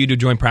say in who you do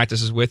joint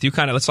practices with. You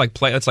kind of it's like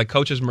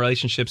coaches'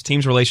 relationships,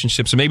 teams'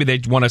 relationships. So maybe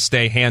they want to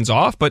stay hands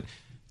off, but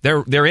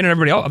they're in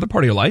everybody else, other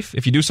part of your life.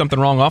 If you do something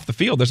wrong off the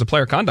field, there's a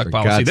player conduct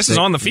policy. This is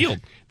on the field.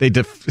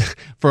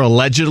 For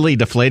allegedly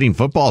deflating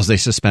footballs, they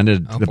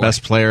suspended the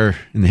best player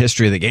in the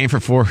history of the game for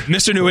 4.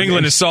 Mr. New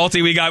England is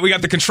salty. We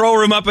got the control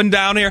room up and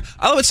down here.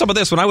 I love some of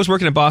this. When I was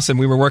working in Boston,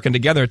 we were working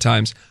together at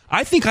times.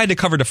 I think I had to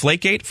cover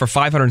Deflategate for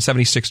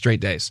 576 straight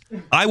days.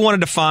 I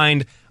wanted to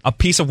find a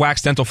piece of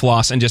wax dental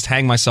floss and just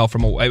hang myself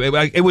from away.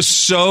 It was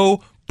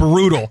so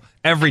brutal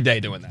every day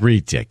doing that.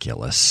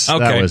 Ridiculous. Okay.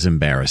 That was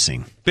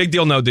embarrassing. Big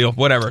deal, no deal,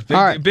 whatever.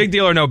 All right. Big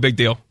deal or no big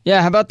deal?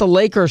 Yeah, how about the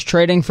Lakers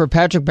trading for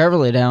Patrick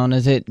Beverley down?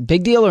 Is it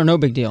big deal or no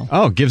big deal?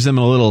 Oh, it gives them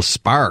a little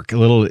spark, a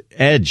little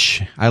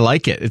edge. I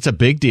like it. It's a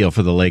big deal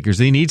for the Lakers.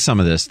 They need some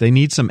of this. They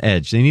need some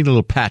edge. They need a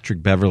little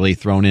Patrick Beverley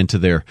thrown into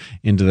their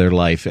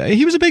life.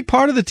 He was a big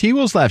part of the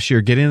T-Wolves last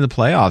year getting into the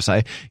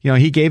playoffs.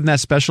 He gave them that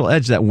special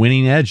edge, that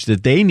winning edge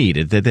that they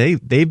needed, that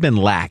they've been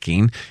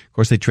lacking. Of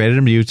course, they traded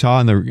him to Utah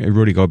in the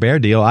Rudy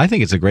Gobert deal. I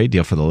think it's a great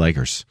deal for the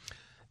Lakers.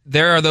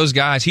 There are those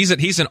guys. He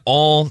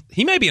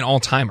may be an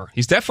all-timer.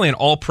 He's definitely an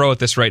all-pro at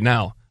this right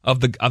now. Of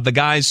the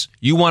guys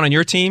you want on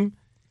your team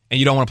and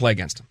you don't want to play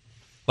against him.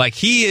 Like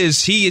he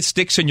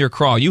sticks in your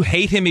craw. You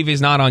hate him if he's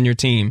not on your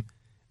team,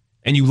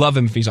 and you love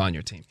him if he's on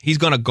your team. He's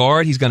going to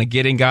guard. He's going to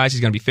get in guys.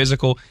 He's going to be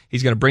physical.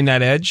 He's going to bring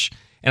that edge.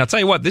 And I'll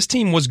tell you what, this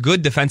team was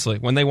good defensively.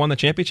 When they won the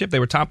championship, they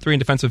were top 3 in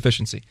defensive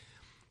efficiency.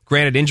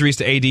 Granted, injuries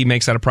to AD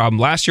makes that a problem.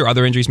 Last year,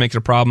 other injuries makes it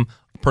a problem.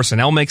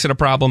 Personnel makes it a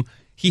problem.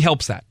 He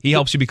helps that. He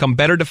helps you become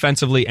better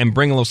defensively and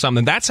bring a little something.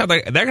 And that's how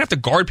they're going to have to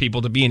guard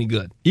people to be any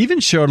good. Even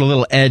showed a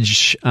little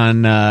edge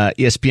on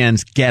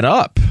ESPN's Get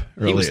Up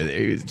earlier.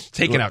 He was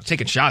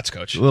taking shots,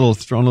 Coach.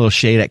 Throwing a little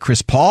shade at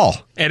Chris Paul.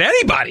 At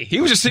anybody. He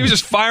was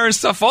just firing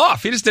stuff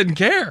off. He just didn't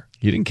care.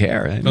 He didn't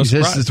care. No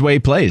surprise. This is the way he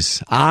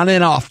plays, on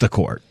and off the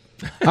court.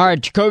 All right,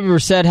 Jacoby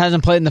Brissett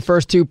hasn't played in the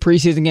first 2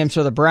 preseason games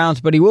for the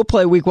Browns, but he will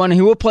play week 1, and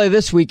he will play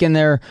this week in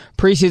their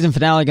preseason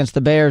finale against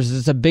the Bears. Is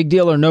this a big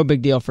deal or no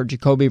big deal for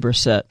Jacoby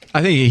Brissett?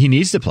 I think he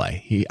needs to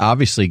play. He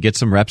obviously gets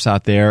some reps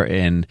out there,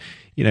 and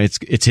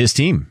it's his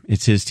team.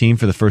 It's his team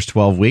for the first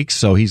 12 weeks,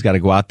 so he's got to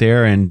go out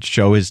there and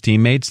show his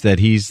teammates that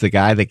he's the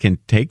guy that can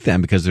take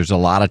them because there's a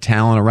lot of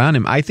talent around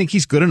him. I think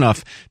he's good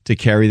enough to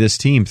carry this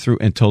team through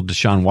until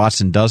Deshaun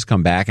Watson does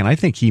come back, and I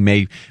think he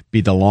may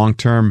be the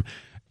long-term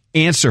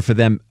answer for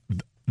them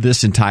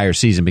this entire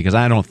season because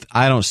I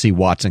don't see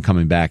Watson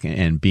coming back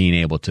and being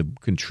able to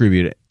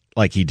contribute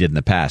like he did in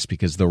the past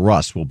because the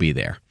rust will be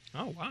there.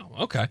 Oh wow,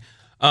 okay.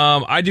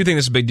 I do think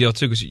this is a big deal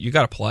too because you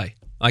got to play.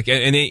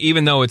 And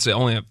even though it's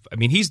only,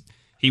 he's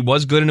He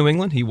was good in New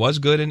England. He was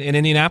good in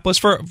Indianapolis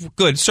for a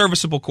good,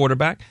 serviceable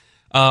quarterback.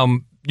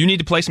 You need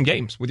to play some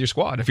games with your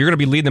squad. If you're going to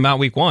be leading them out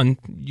week one,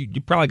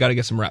 you probably got to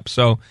get some reps.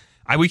 So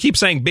we keep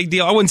saying big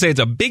deal. I wouldn't say it's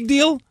a big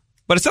deal,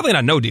 but it's definitely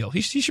not no deal.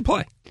 He should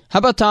play. How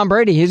about Tom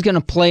Brady? He's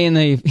going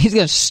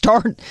to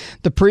start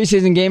the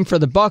preseason game for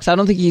the Bucs. I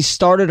don't think he's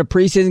started a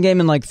preseason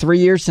game in like 3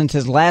 years since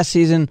his last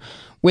season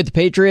with the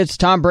Patriots.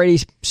 Tom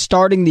Brady's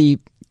starting the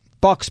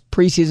Bucs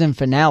preseason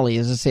finale.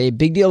 Is this a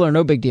big deal or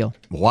no big deal?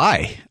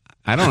 Why?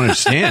 I don't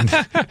understand.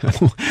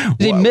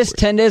 He missed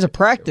 10 days of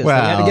practice. They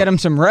had to get him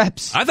some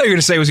reps. I thought you were going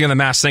to say was he on The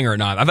Masked Singer or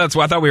not. I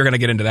thought we were going to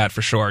get into that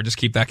for sure. Just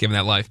keep giving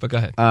that life. But go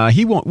ahead.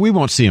 We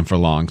won't see him for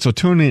long. So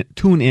tune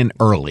in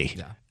early.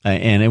 Yeah.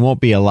 And it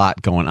won't be a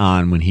lot going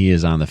on when he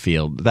is on the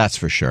field. That's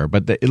for sure.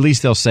 But at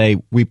least they'll say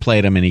we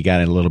played him and he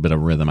got a little bit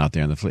of rhythm out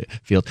there in the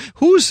field.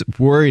 Who's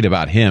worried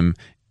about him?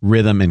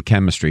 Rhythm and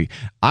chemistry.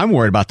 I'm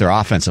worried about their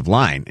offensive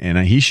line, and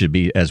he should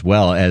be as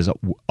well as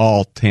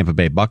all Tampa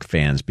Bay Buck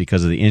fans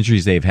because of the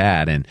injuries they've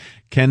had. And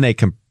can they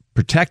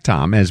protect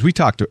Tom? As we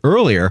talked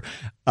earlier,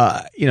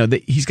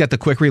 he's got the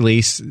quick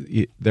release.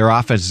 Their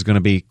offense is going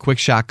to be quick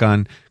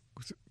shotgun,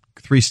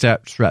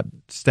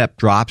 3-step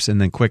drops,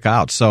 and then quick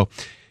outs. So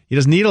he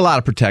doesn't need a lot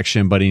of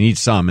protection, but he needs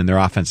some, and their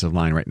offensive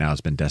line right now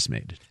has been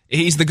decimated.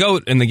 He's the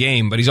GOAT in the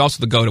game, but he's also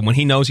the GOAT. And when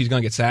he knows he's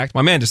going to get sacked,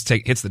 my man just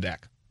hits the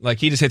deck. Like,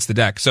 he just hits the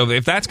deck. So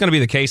if that's going to be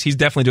the case, he's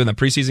definitely doing the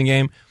preseason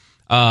game.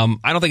 I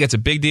don't think it's a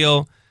big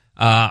deal.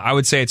 I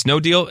would say it's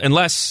no deal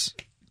unless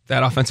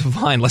that offensive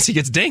line, unless he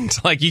gets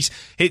dinged. Like,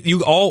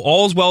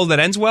 all's well that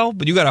ends well,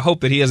 but you got to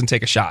hope that he doesn't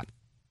take a shot.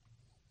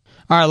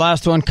 All right,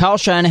 last one. Kyle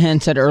Shanahan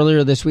said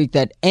earlier this week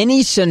that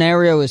any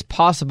scenario is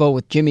possible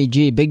with Jimmy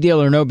G. Big deal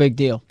or no big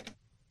deal?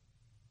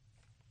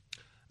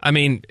 I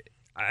mean,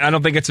 I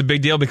don't think it's a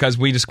big deal because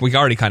we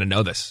already kind of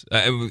know this.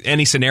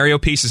 Any scenario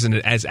piece isn't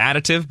as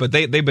additive, but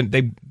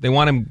they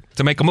want him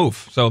to make a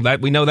move, so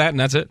that we know that, and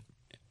that's it.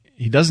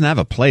 He doesn't have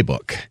a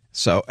playbook,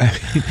 so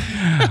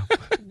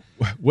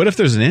what if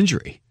there's an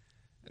injury?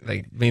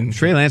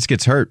 Trey Lance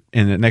gets hurt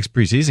in the next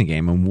preseason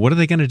game, and what are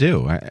they going to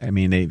do? I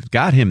mean, they've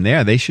got him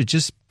there. They should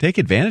just take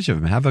advantage of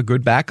him, have a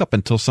good backup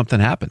until something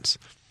happens.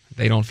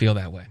 They don't feel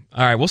that way.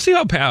 All right, we'll see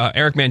how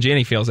Eric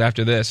Mangini feels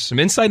after this. Some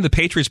insight into the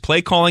Patriots'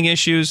 play calling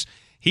issues.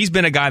 He's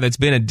been a guy that's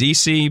been at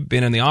DC,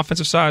 been in the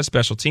offensive side,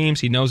 special teams.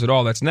 He knows it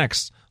all. That's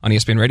next on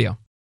ESPN Radio.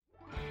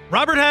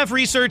 Robert Half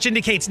research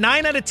indicates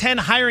 9 out of 10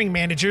 hiring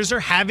managers are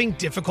having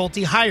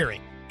difficulty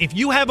hiring. If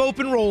you have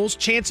open roles,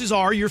 chances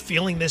are you're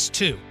feeling this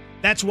too.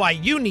 That's why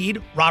you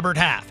need Robert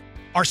Half.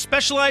 Our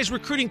specialized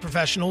recruiting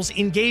professionals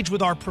engage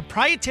with our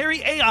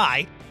proprietary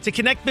AI to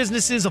connect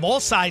businesses of all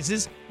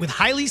sizes with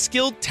highly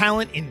skilled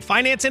talent in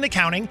finance and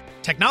accounting,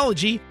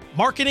 technology,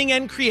 marketing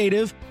and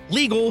creative,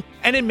 legal,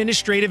 and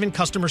administrative and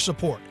customer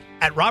support.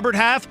 At Robert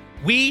Half,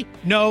 we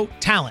know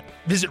talent.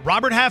 Visit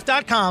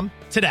roberthalf.com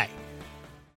today.